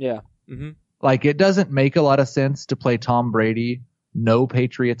perspective. Yeah. Mm-hmm. Like, it doesn't make a lot of sense to play Tom Brady, no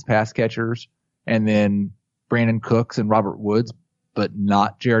Patriots pass catchers, and then Brandon Cooks and Robert Woods, but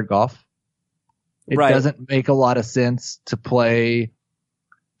not Jared Goff. It doesn't make a lot of sense to play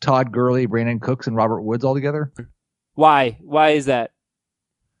Todd Gurley, Brandon Cooks, and Robert Woods all together. Why? Why is that?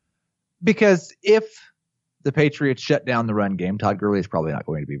 Because if the Patriots shut down the run game, Todd Gurley is probably not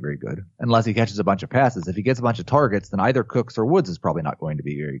going to be very good unless he catches a bunch of passes. If he gets a bunch of targets, then either Cooks or Woods is probably not going to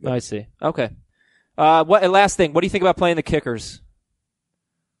be very good. I see. Okay. Last thing, what do you think about playing the kickers?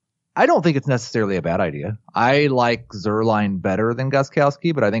 I don't think it's necessarily a bad idea. I like Zuerlein better than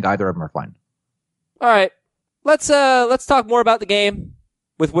Gostkowski, but I think either of them are fine. All right. Let's talk more about the game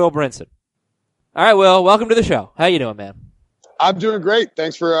with Will Brinson. All right, Will, welcome to the show. How you doing, man? I'm doing great.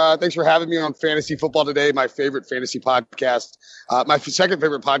 Thanks for having me on Fantasy Football Today, my favorite fantasy podcast, my second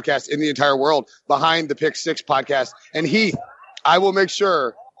favorite podcast in the entire world, behind the Pick Six podcast. And Heath, I will make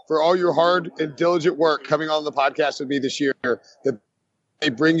sure for all your hard and diligent work coming on the podcast with me this year that they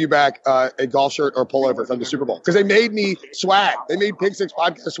bring you back a golf shirt or pullover from the Super Bowl, because they made me swag. They made Pick Six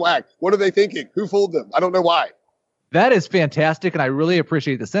podcast swag. What are they thinking? Who fooled them? I don't know why. That is fantastic, and I really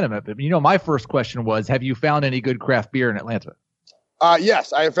appreciate the sentiment. But, my first question was, have you found any good craft beer in Atlanta?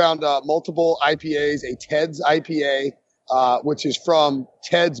 Yes, I have found multiple IPAs, a Ted's IPA, which is from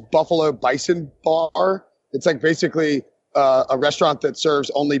Ted's Buffalo Bison Bar. It's like basically a restaurant that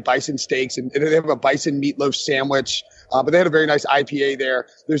serves only bison steaks, and they have a bison meatloaf sandwich. But they had a very nice IPA there.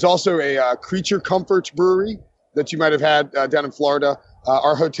 There's also a Creature Comforts brewery that you might have had down in Florida.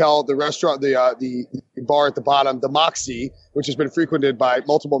 Our hotel, the restaurant, the bar at the bottom, the Moxie, which has been frequented by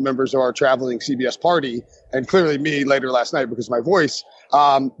multiple members of our traveling CBS party, and clearly me later last night because of my voice.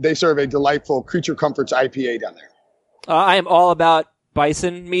 They serve a delightful Creature Comforts IPA down there. I am all about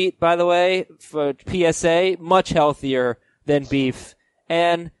bison meat, by the way, for PSA. Much healthier than beef,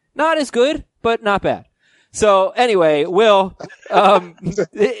 and not as good, but not bad. So anyway, Will, it's a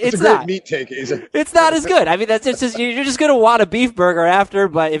great not meat take. It's not as good. I mean, it's just you're just gonna want a beef burger after.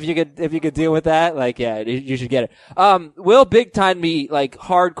 But if you could deal with that, you should get it. Will big time me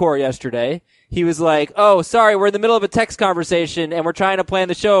hardcore yesterday. He was like, "Oh, sorry, we're in the middle of a text conversation and we're trying to plan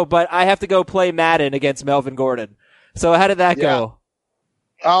the show, but I have to go play Madden against Melvin Gordon." So how did that go?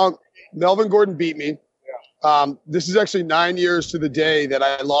 Melvin Gordon beat me. This is actually 9 years to the day that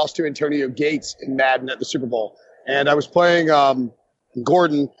I lost to Antonio Gates in Madden at the Super Bowl. And I was playing,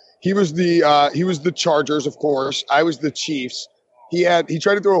 Gordon. He was the Chargers, of course. I was the Chiefs. He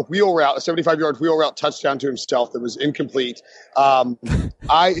tried to throw a 75-yard wheel route touchdown to himself that was incomplete.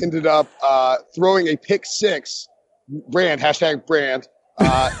 I ended up throwing a pick six, brand,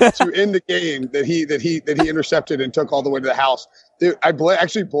 to end the game that he intercepted and took all the way to the house. I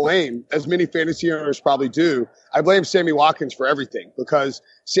actually blame, as many fantasy owners probably do, I blame Sammy Watkins for everything, because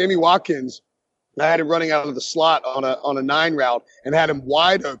Sammy Watkins, I had him running out of the slot on a 9 route and had him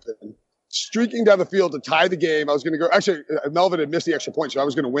wide open, streaking down the field to tie the game. I was going to go. Actually, Melvin had missed the extra point, so I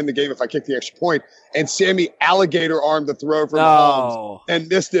was going to win the game if I kicked the extra point. And Sammy alligator armed the throw from Mahomes and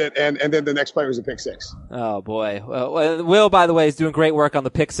missed it. And then the next play was a pick six. Oh boy. Will, by the way, is doing great work on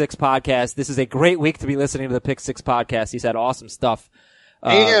the Pick Six podcast. This is a great week to be listening to the Pick Six podcast. He's had awesome stuff.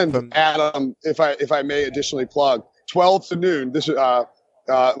 Adam, if I may additionally plug, 12 to noon. This is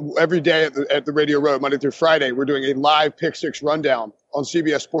every day at the Radio Row, Monday through Friday, we're doing a live Pick Six rundown on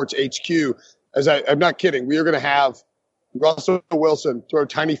CBS Sports HQ. I'm not kidding. We are going to have Russell Wilson throw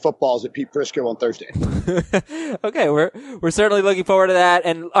tiny footballs at Pete Prisco on Thursday. Okay, we're certainly looking forward to that.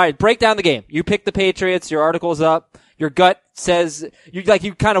 And all right, break down the game. You picked the Patriots. Your article's up. Your gut says you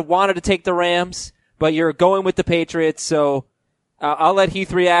kind of wanted to take the Rams, but you're going with the Patriots. So I'll let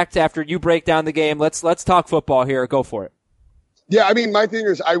Heath react after you break down the game. Let's talk football here. Go for it. Yeah, I mean, my thing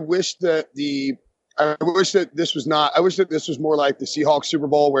is, I wish that this was more like the Seahawks Super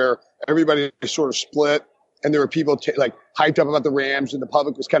Bowl, where everybody sort of split and there were people hyped up about the Rams and the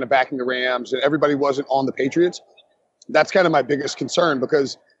public was kind of backing the Rams and everybody wasn't on the Patriots. That's kind of my biggest concern,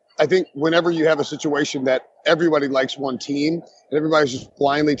 because I think whenever you have a situation that everybody likes one team and everybody's just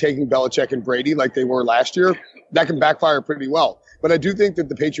blindly taking Belichick and Brady like they were last year, that can backfire pretty well. But I do think that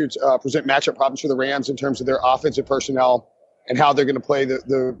the Patriots present matchup problems for the Rams in terms of their offensive personnel and how they're going to play.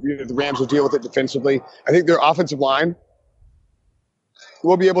 The Rams will deal with it defensively. I think their offensive line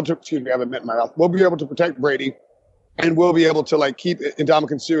will be able to, I haven't met my mouth. We'll be able to protect Brady, and we'll be able to keep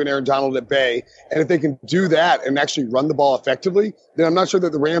Ndamukong Suh and Aaron Donald at bay. And if they can do that and actually run the ball effectively, then I'm not sure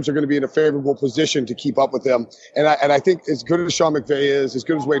that the Rams are going to be in a favorable position to keep up with them. And I think as good as Sean McVay is, as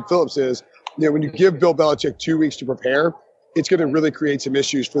good as Wade Phillips is, when you give Bill Belichick 2 weeks to prepare, it's going to really create some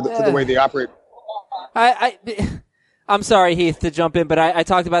issues for the way they operate. I'm sorry, Heath, to jump in, but I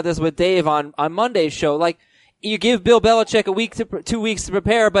talked about this with Dave on Monday's show. You give Bill Belichick 2 weeks to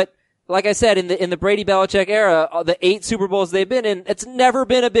prepare, but like I said, in the Brady Belichick era, the 8 Super Bowls they've been in, it's never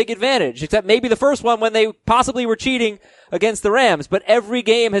been a big advantage, except maybe the first one when they possibly were cheating against the Rams. But every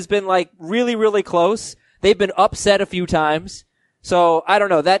game has been really, really close. They've been upset a few times. So I don't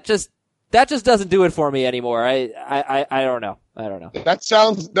know. That just doesn't do it for me anymore. I don't know. That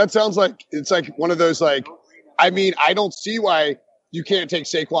sounds like it's like one of those I mean, I don't see why you can't take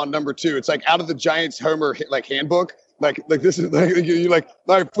Saquon number 2. It's like out of the Giants Homer handbook. This is you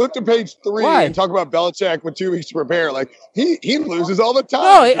flip to page 3 and talk about Belichick with 2 weeks to prepare. He loses all the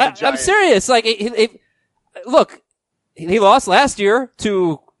time. No, I'm serious. Look, he lost last year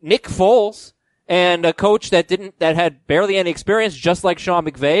to Nick Foles and a coach that had barely any experience, just like Sean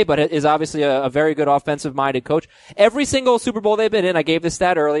McVay, but is obviously a very good offensive-minded coach. Every single Super Bowl they've been in, I gave this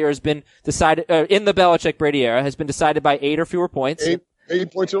stat earlier, has been decided in the Belichick-Brady era, has been decided by 8 or fewer points.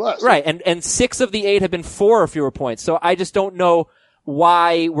 8 points or less. Right, and 6 of the 8 have been 4 or fewer points. So I just don't know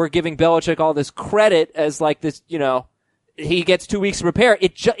why we're giving Belichick all this credit as this, he gets 2 weeks to prepare.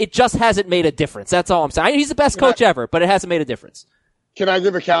 It just hasn't made a difference. That's all I'm saying. He's the best coach ever, but it hasn't made a difference. Can I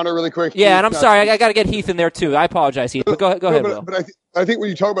give a counter really quick? Yeah, and I'm sorry, I got to get Heath in there too. I apologize, Heath. But go ahead, Will. But I think when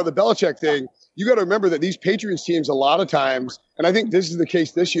you talk about the Belichick thing, you got to remember that these Patriots teams, a lot of times, and I think this is the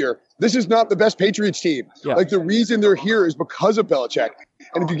case this year, this is not the best Patriots team. Yeah. The reason they're here is because of Belichick.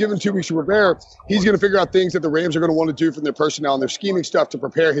 And if you give him 2 weeks to prepare, he's going to figure out things that the Rams are going to want to do from their personnel and their scheming stuff to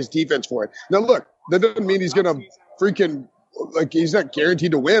prepare his defense for it. Now, look, that doesn't mean he's going to freaking he's not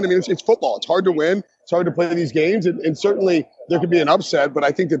guaranteed to win. I mean, it's football. It's hard to win. It's hard to play these games. And certainly there could be an upset, but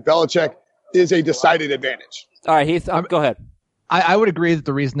I think that Belichick is a decided advantage. All right, Heath, go ahead. I would agree that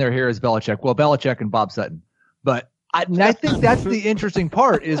the reason they're here is Belichick. Well, Belichick and Bob Sutton. But I think that's the interesting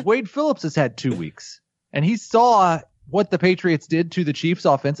part is Wade Phillips has had 2 weeks, and he saw what the Patriots did to the Chiefs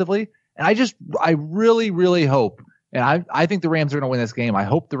offensively. And I really, really hope, and I think the Rams are going to win this game. I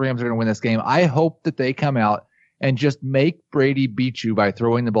hope the Rams are going to win this game. I hope that they come out and just make Brady beat you by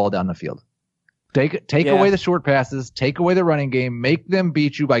throwing the ball down the field. Take away the short passes, take away the running game, make them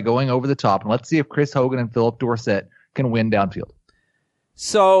beat you by going over the top, and let's see if Chris Hogan and Philip Dorsett can win downfield.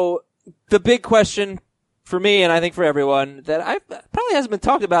 So the big question for me, and I think for everyone, that probably hasn't been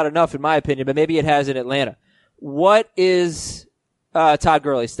talked about enough in my opinion, but maybe it has in Atlanta. What is Todd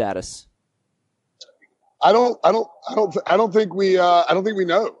Gurley's status? I don't think we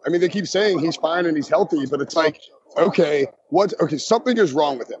know. I mean, they keep saying he's fine and he's healthy, but it's okay, something is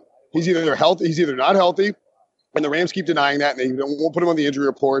wrong with him. He's either healthy, he's either not healthy, and the Rams keep denying that, and they won't put him on the injury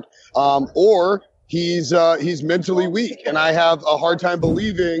report, or he's mentally weak. And I have a hard time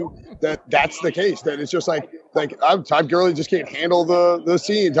believing that that's the case. That it's just like Todd Gurley just can't handle the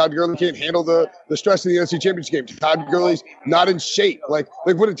scene. Todd Gurley can't handle the stress of the NFC Championship game. Todd Gurley's not in shape. Like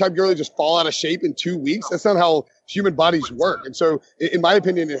what did Todd Gurley just fall out of shape in 2 weeks? That's not how human bodies work. And so, in my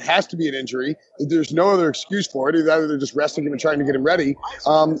opinion, it has to be an injury. There's no other excuse for it. Either they're just resting him and trying to get him ready.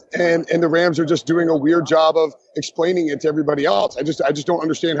 And the Rams are just doing a weird job of explaining it to everybody else. I just don't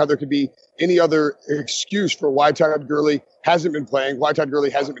understand how there could be any other excuse for why Todd Gurley hasn't been playing, why Todd Gurley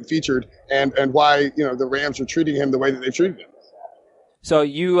hasn't been featured, and why the Rams are treating him the way that they've treated him. So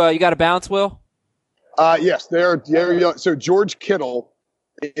you got a bounce, Will? Yes, they're so George Kittle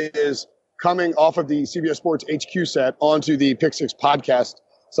is coming off of the CBS Sports HQ set onto the Pick Six podcast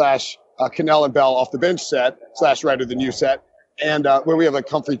 / Cannell and Bell off the bench set / Writer the New set. And where we have like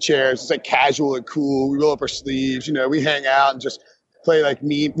comfy chairs, it's like casual and cool. We roll up our sleeves, we hang out and just play like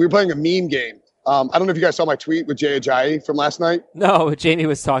meme. We were playing a meme game. I don't know if you guys saw my tweet with Jay Ajayi from last night. No, Jamie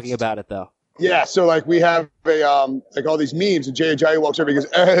was talking about it though. Yeah, so like we have like all these memes, and Jay Ajayi walks over and he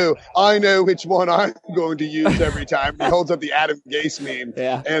goes, "Oh, I know which one I'm going to use every time." He holds up the Adam Gase meme,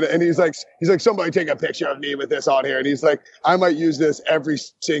 yeah, and he's like, "Somebody take a picture of me with this on here," and he's like, "I might use this every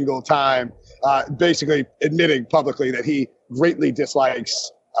single time," basically admitting publicly that he greatly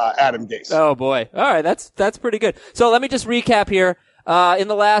dislikes Adam Gase. Oh boy, all right, that's pretty good. So let me just recap here. In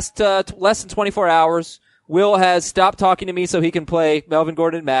the last less than 24 hours, Will has stopped talking to me so he can play Melvin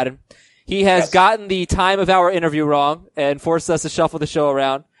Gordon and Madden. He has gotten the time of our interview wrong and forced us to shuffle the show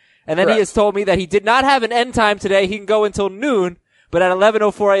around. And then He has told me that he did not have an end time today. He can go until noon, but at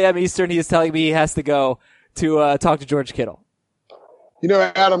 11:04 a.m. Eastern, he is telling me he has to go to talk to George Kittle.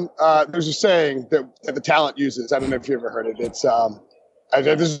 Adam, there's a saying that the talent uses. I don't know if you ever heard it. It's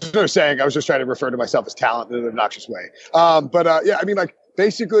there's no saying. I was just trying to refer to myself as talent in an obnoxious way. Yeah, I mean, like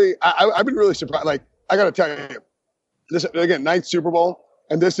basically, I've been really surprised. Like I got to tell you, this again, 9th Super Bowl.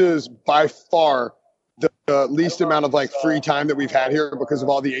 And this is by far the least amount of like free time that we've had here because of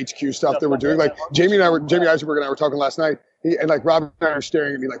all the HQ stuff that we're doing. Like Jamie Eisenberg and I were talking last night, and like Rob and I are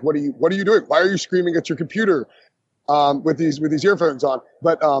staring at me like, what are you doing? Why are you screaming at your computer with these earphones on?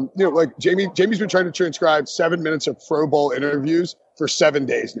 But like Jamie's been trying to transcribe 7 minutes of Pro Bowl interviews for 7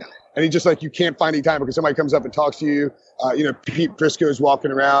 days now, and he just like you can't find any time because somebody comes up and talks to you. Pete Prisco's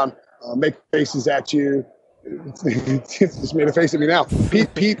walking around, make faces at you. Just made a face at me now.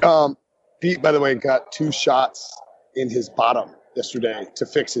 Pete, by the way, got 2 shots in his bottom yesterday to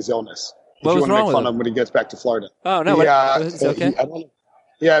fix his illness. What was wrong with him? Him when he gets back to Florida. Oh no, it's okay.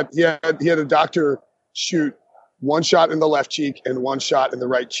 He had a doctor shoot 1 shot in the left cheek and 1 shot in the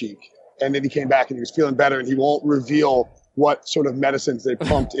right cheek, and then he came back and he was feeling better. And he won't reveal what sort of medicines they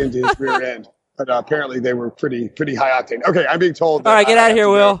pumped into his rear end, but apparently they were pretty high octane. Okay, I'm being told. All right, get out of here,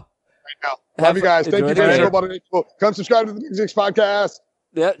 Will. Right now. Love you guys. Thank you for the Football. Come subscribe to the Big Six podcast.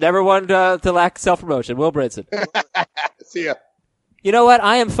 Yeah, never one to lack self-promotion. Will Brinson. See ya. You know what?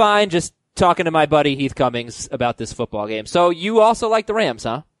 I am fine just talking to my buddy Heath Cummings about this football game. So you also like the Rams,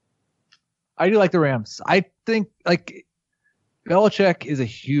 huh? I do like the Rams. I think like Belichick is a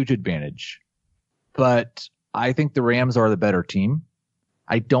huge advantage, but I think the Rams are the better team.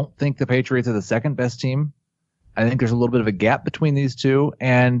 I don't think the Patriots are the second best team. I think there's a little bit of a gap between these two,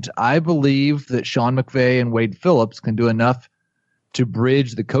 and I believe that Sean McVay and Wade Phillips can do enough to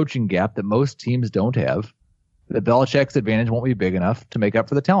bridge the coaching gap that most teams don't have. That Belichick's advantage won't be big enough to make up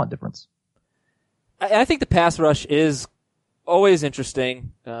for the talent difference. I think the pass rush is always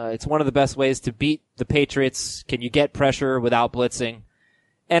interesting. It's one of the best ways to beat the Patriots. Can you get pressure without blitzing?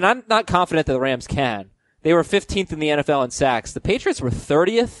 And I'm not confident that the Rams can. They were 15th in the NFL in sacks. The Patriots were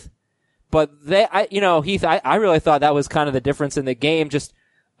 30th. But Heath, I really thought that was kind of the difference in the game. Just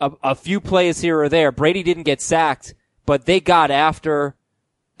a few plays here or there. Brady didn't get sacked, but they got after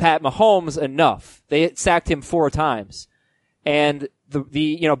Pat Mahomes enough. They sacked him 4 times. And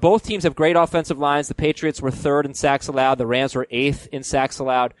both teams have great offensive lines. The Patriots were 3rd in sacks allowed. The Rams were 8th in sacks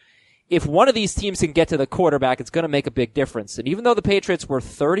allowed. If one of these teams can get to the quarterback, it's going to make a big difference. And even though the Patriots were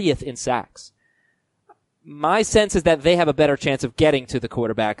 30th in sacks, my sense is that they have a better chance of getting to the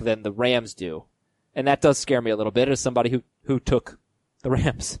quarterback than the Rams do. And that does scare me a little bit as somebody who took the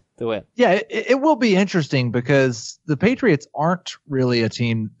Rams to win. Yeah, it will be interesting because the Patriots aren't really a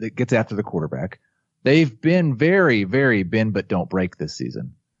team that gets after the quarterback. They've been very, very bend but don't break this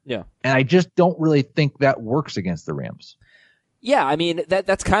season. Yeah. And I just don't really think that works against the Rams. Yeah, I mean,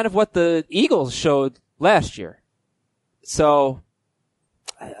 that's kind of what the Eagles showed last year. So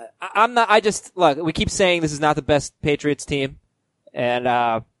I'm not. Look. We keep saying this is not the best Patriots team, and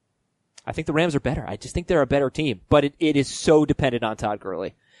I think the Rams are better. I just think they're a better team, but it is so dependent on Todd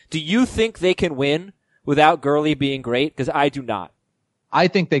Gurley. Do you think they can win without Gurley being great? Because I do not. I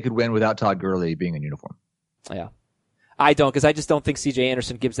think they could win without Todd Gurley being in uniform. Yeah. I don't, because I just don't think C.J.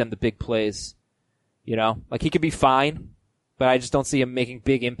 Anderson gives them the big plays. You know? Like, he could be fine, but I just don't see him making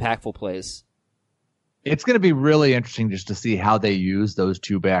big, impactful plays. It's going to be really interesting just to see how they use those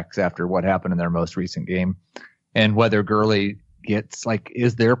two backs after what happened in their most recent game, and whether Gurley gets, like,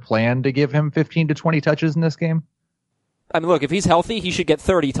 is their plan to give him 15 to 20 touches in this game? I mean, look, if he's healthy, he should get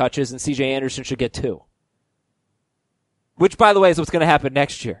 30 touches, and C.J. Anderson should get 2. Which, by the way, is what's going to happen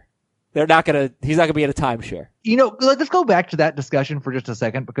next year. He's not going to be at a timeshare. You know, let's go back to that discussion for just a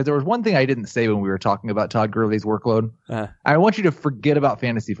second, because there was one thing I didn't say when we were talking about Todd Gurley's workload. I want you to forget about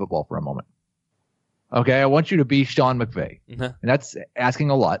fantasy football for a moment. Okay, I want you to be Sean McVay. And that's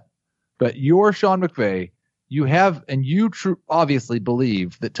asking a lot. But you're Sean McVay. You have, and you obviously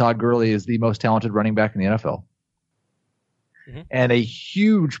believe that Todd Gurley is the most talented running back in the NFL. And a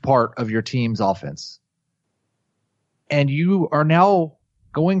huge part of your team's offense. And you are now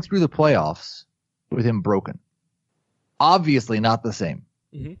going through the playoffs with him broken. Obviously not the same.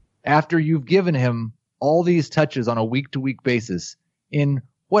 After you've given him all these touches on a week-to-week basis in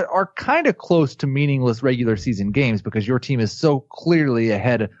what are kind of close to meaningless regular season games, because your team is so clearly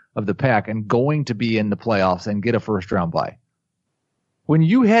ahead of the pack and going to be in the playoffs and get a first-round bye. When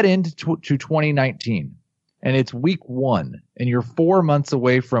you head into 2019 and it's week 1 and you're 4 months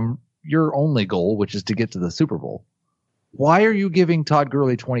away from your only goal, which is to get to the Super Bowl, why are you giving Todd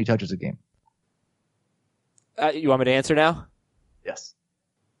Gurley 20 touches a game? You want me to answer now? Yes.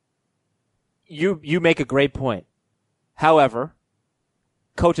 You make a great point. However,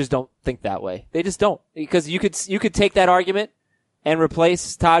 coaches don't think that way. They just don't. Because you could take that argument and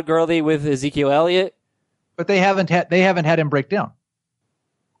replace Todd Gurley with Ezekiel Elliott. But they haven't had him break down.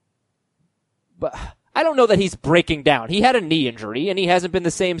 But I don't know that he's breaking down. He had a knee injury and he hasn't been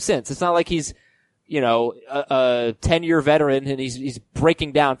the same since. It's not like he's, you know, a 10-year veteran and he's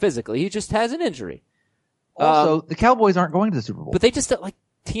breaking down physically. He just has an injury. Also, the Cowboys aren't going to the Super Bowl. But they just like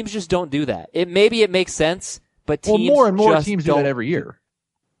teams just don't do that. Maybe it makes sense, but teams more and more just teams do that every year.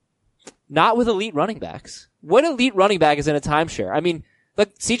 Not with elite running backs. What elite running back is in a timeshare? I mean, look,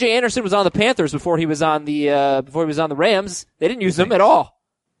 C.J. Anderson was on the Panthers before he was on the Rams. They didn't use him at all.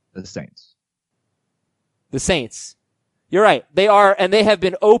 The Saints. You're right. They are, and they have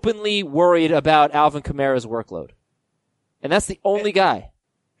been openly worried about Alvin Kamara's workload. And that's the only guy.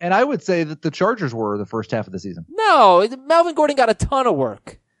 And I would say that the Chargers were the first half of the season. No, Melvin Gordon got a ton of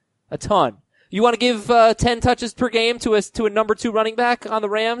work. A ton. You want to give 10 touches per game to a number 2 running back on the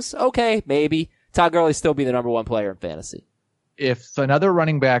Rams? Okay, maybe. Todd Gurley still be the number 1 player in fantasy. If another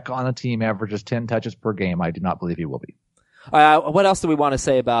running back on a team averages 10 touches per game, I do not believe he will be. What else do we want to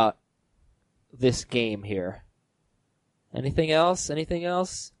say about this game here? Anything else?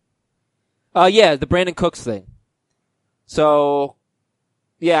 Yeah, the Brandon Cooks thing. So,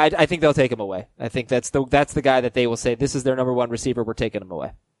 yeah, I think they'll take him away. I think that's the guy that they will say, this is their number 1 receiver, we're taking him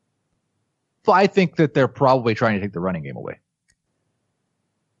away. So I think that they're probably trying to take the running game away.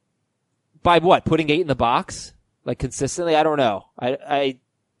 By what? Putting 8 in the box? Like consistently? I don't know. I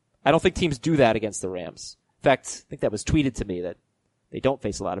don't think teams do that against the Rams. In fact, I think that was tweeted to me that they don't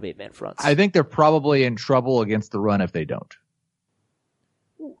face a lot of 8-man fronts. I think they're probably in trouble against the run if they don't.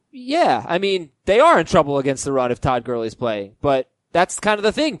 Yeah, I mean, they are in trouble against the run if Todd Gurley's playing, but that's kind of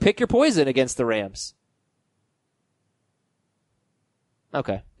the thing. Pick your poison against the Rams.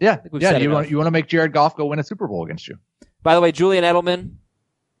 Okay. Yeah. You want to make Jared Goff go win a Super Bowl against you. By the way, Julian Edelman,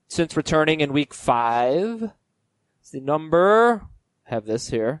 since returning in week 5, is the number, have this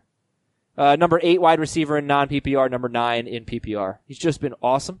here, number 8 wide receiver in non-PPR, number 9 in PPR. He's just been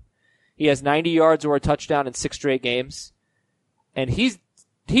awesome. He has 90 yards or a touchdown in 6 straight games. And he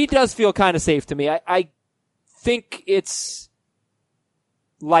does feel kind of safe to me. I think it's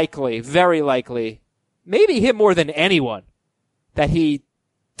likely, very likely, maybe him more than anyone, that he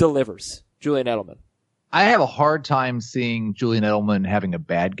delivers, Julian Edelman. I have a hard time seeing Julian Edelman having a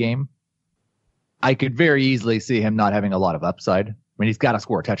bad game. I could very easily see him not having a lot of upside. I mean, he's got to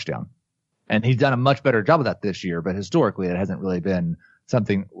score a touchdown. And he's done a much better job of that this year, but historically it hasn't really been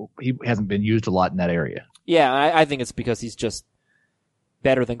something, he hasn't been used a lot in that area. Yeah, I think it's because he's just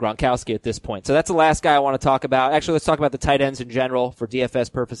better than Gronkowski at this point. So that's the last guy I want to talk about. Actually, let's talk about the tight ends in general for DFS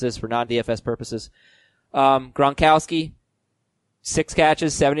purposes, for non-DFS purposes. Gronkowski, 6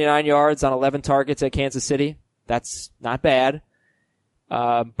 catches, 79 yards on 11 targets at Kansas City. That's not bad.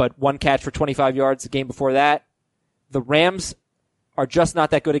 But 1 catch for 25 yards the game before that. The Rams are just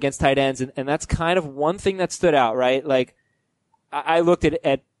not that good against tight ends. And that's kind of one thing that stood out, right? Like, I looked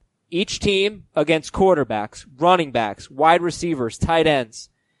at each team against quarterbacks, running backs, wide receivers, tight ends.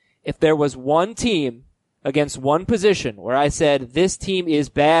 If there was one team against one position where I said this team is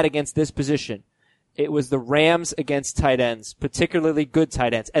bad against this position, it was the Rams against tight ends, particularly good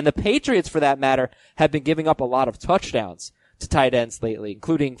tight ends. And the Patriots, for that matter, have been giving up a lot of touchdowns to tight ends lately,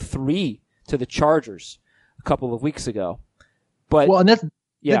 including 3 to the Chargers a couple of weeks ago. But well, and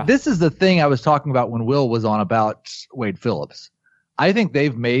yeah, this is the thing I was talking about when Will was on about Wade Phillips. I think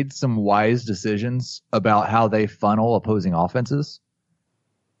they've made some wise decisions about how they funnel opposing offenses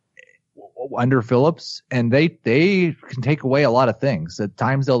under Phillips, and they can take away a lot of things. At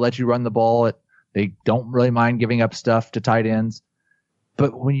times they'll let you run the ball. They don't really mind giving up stuff to tight ends.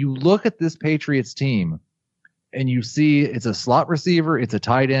 But when you look at this Patriots team and you see it's a slot receiver, it's a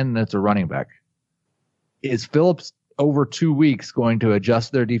tight end, and it's a running back, is Phillips over 2 weeks going to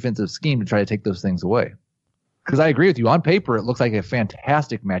adjust their defensive scheme to try to take those things away? Because I agree with you. On paper, it looks like a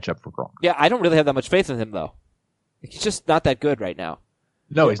fantastic matchup for Gronk. Yeah, I don't really have that much faith in him, though. He's just not that good right now.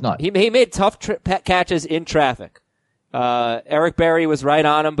 No, he's not. He made tough catches in traffic. Eric Berry was right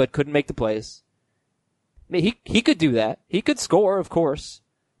on him, but couldn't make the plays. I mean, he could do that. He could score, of course,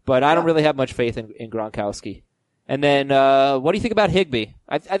 but I don't really have much faith in Gronkowski. And then, what do you think about Higbee?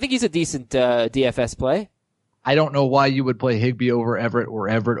 I think he's a decent DFS play. I don't know why you would play Higbee over Everett or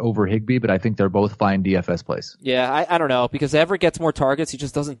Everett over Higbee, but I think they're both fine DFS plays. Yeah, I don't know, because Everett gets more targets. He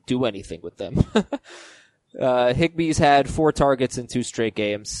just doesn't do anything with them. Higbee's had 4 targets in 2 straight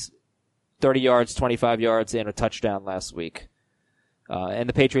games, 30 yards, 25 yards, and a touchdown last week. And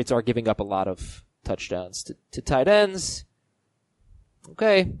the Patriots are giving up a lot of touchdowns to tight ends.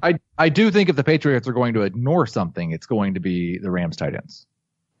 Okay. I do think if the Patriots are going to ignore something, it's going to be the Rams tight ends.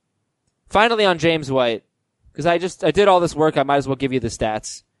 Finally on James White, because I did all this work, I might as well give you the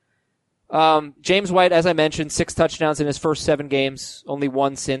stats. James White, as I mentioned, 6 touchdowns in his first 7 games, only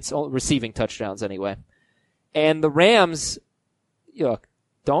 1 since, receiving touchdowns anyway. And the Rams, look,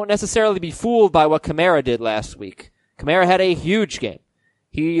 don't necessarily be fooled by what Kamara did last week. Kamara had a huge game.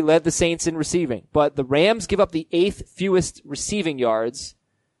 He led the Saints in receiving, but the Rams give up the 8th fewest receiving yards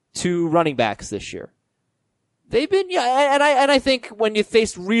to running backs this year. They've been, yeah, and I think when you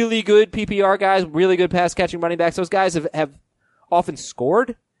face really good PPR guys, really good pass catching running backs, those guys have often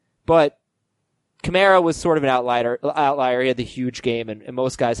scored, but Kamara was sort of an outlier. He had the huge game, and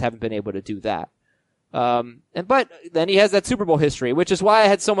most guys haven't been able to do that. But then he has that Super Bowl history, which is why I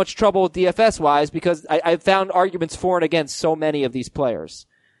had so much trouble DFS wise, because I found arguments for and against so many of these players.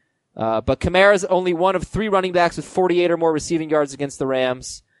 But Kamara's only one of 3 running backs with 48 or more receiving yards against the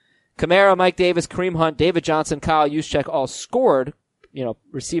Rams. Kamara, Mike Davis, Kareem Hunt, David Johnson, Kyle Juszczyk all scored,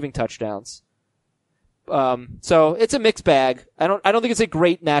 receiving touchdowns. So it's a mixed bag. I don't think it's a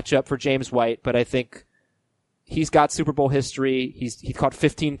great matchup for James White, but I think he's got Super Bowl history. He caught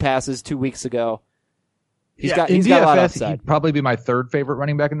 15 passes 2 weeks ago. He's got a lot of upside. He'd probably be my 3rd favorite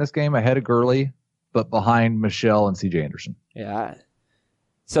running back in this game, ahead of Gurley, but behind Michelle and CJ Anderson. Yeah.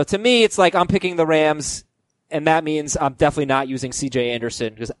 So to me, it's like I'm picking the Rams, and that means I'm definitely not using CJ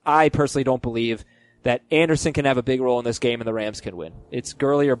Anderson, because I personally don't believe that Anderson can have a big role in this game and the Rams can win. It's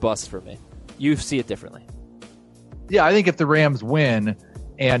Gurley or bust for me. You see it differently. Yeah, I think if the Rams win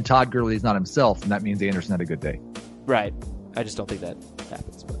and Todd Gurley's not himself, then that means Anderson had a good day. Right. I just don't think that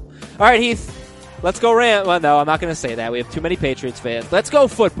happens. But. All right, Heath. Let's go Rams. Well, no, I'm not going to say that. We have too many Patriots fans. Let's go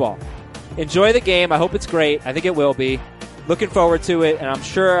football. Enjoy the game. I hope it's great. I think it will be. Looking forward to it, and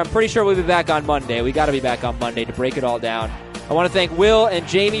I'm pretty sure we'll be back on Monday. We got to be back on Monday to break it all down. I want to thank Will and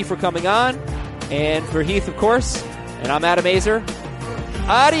Jamie for coming on, and for Heath, of course. And I'm Adam Azer.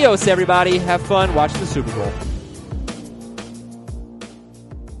 Adios, everybody. Have fun. Watch the Super Bowl.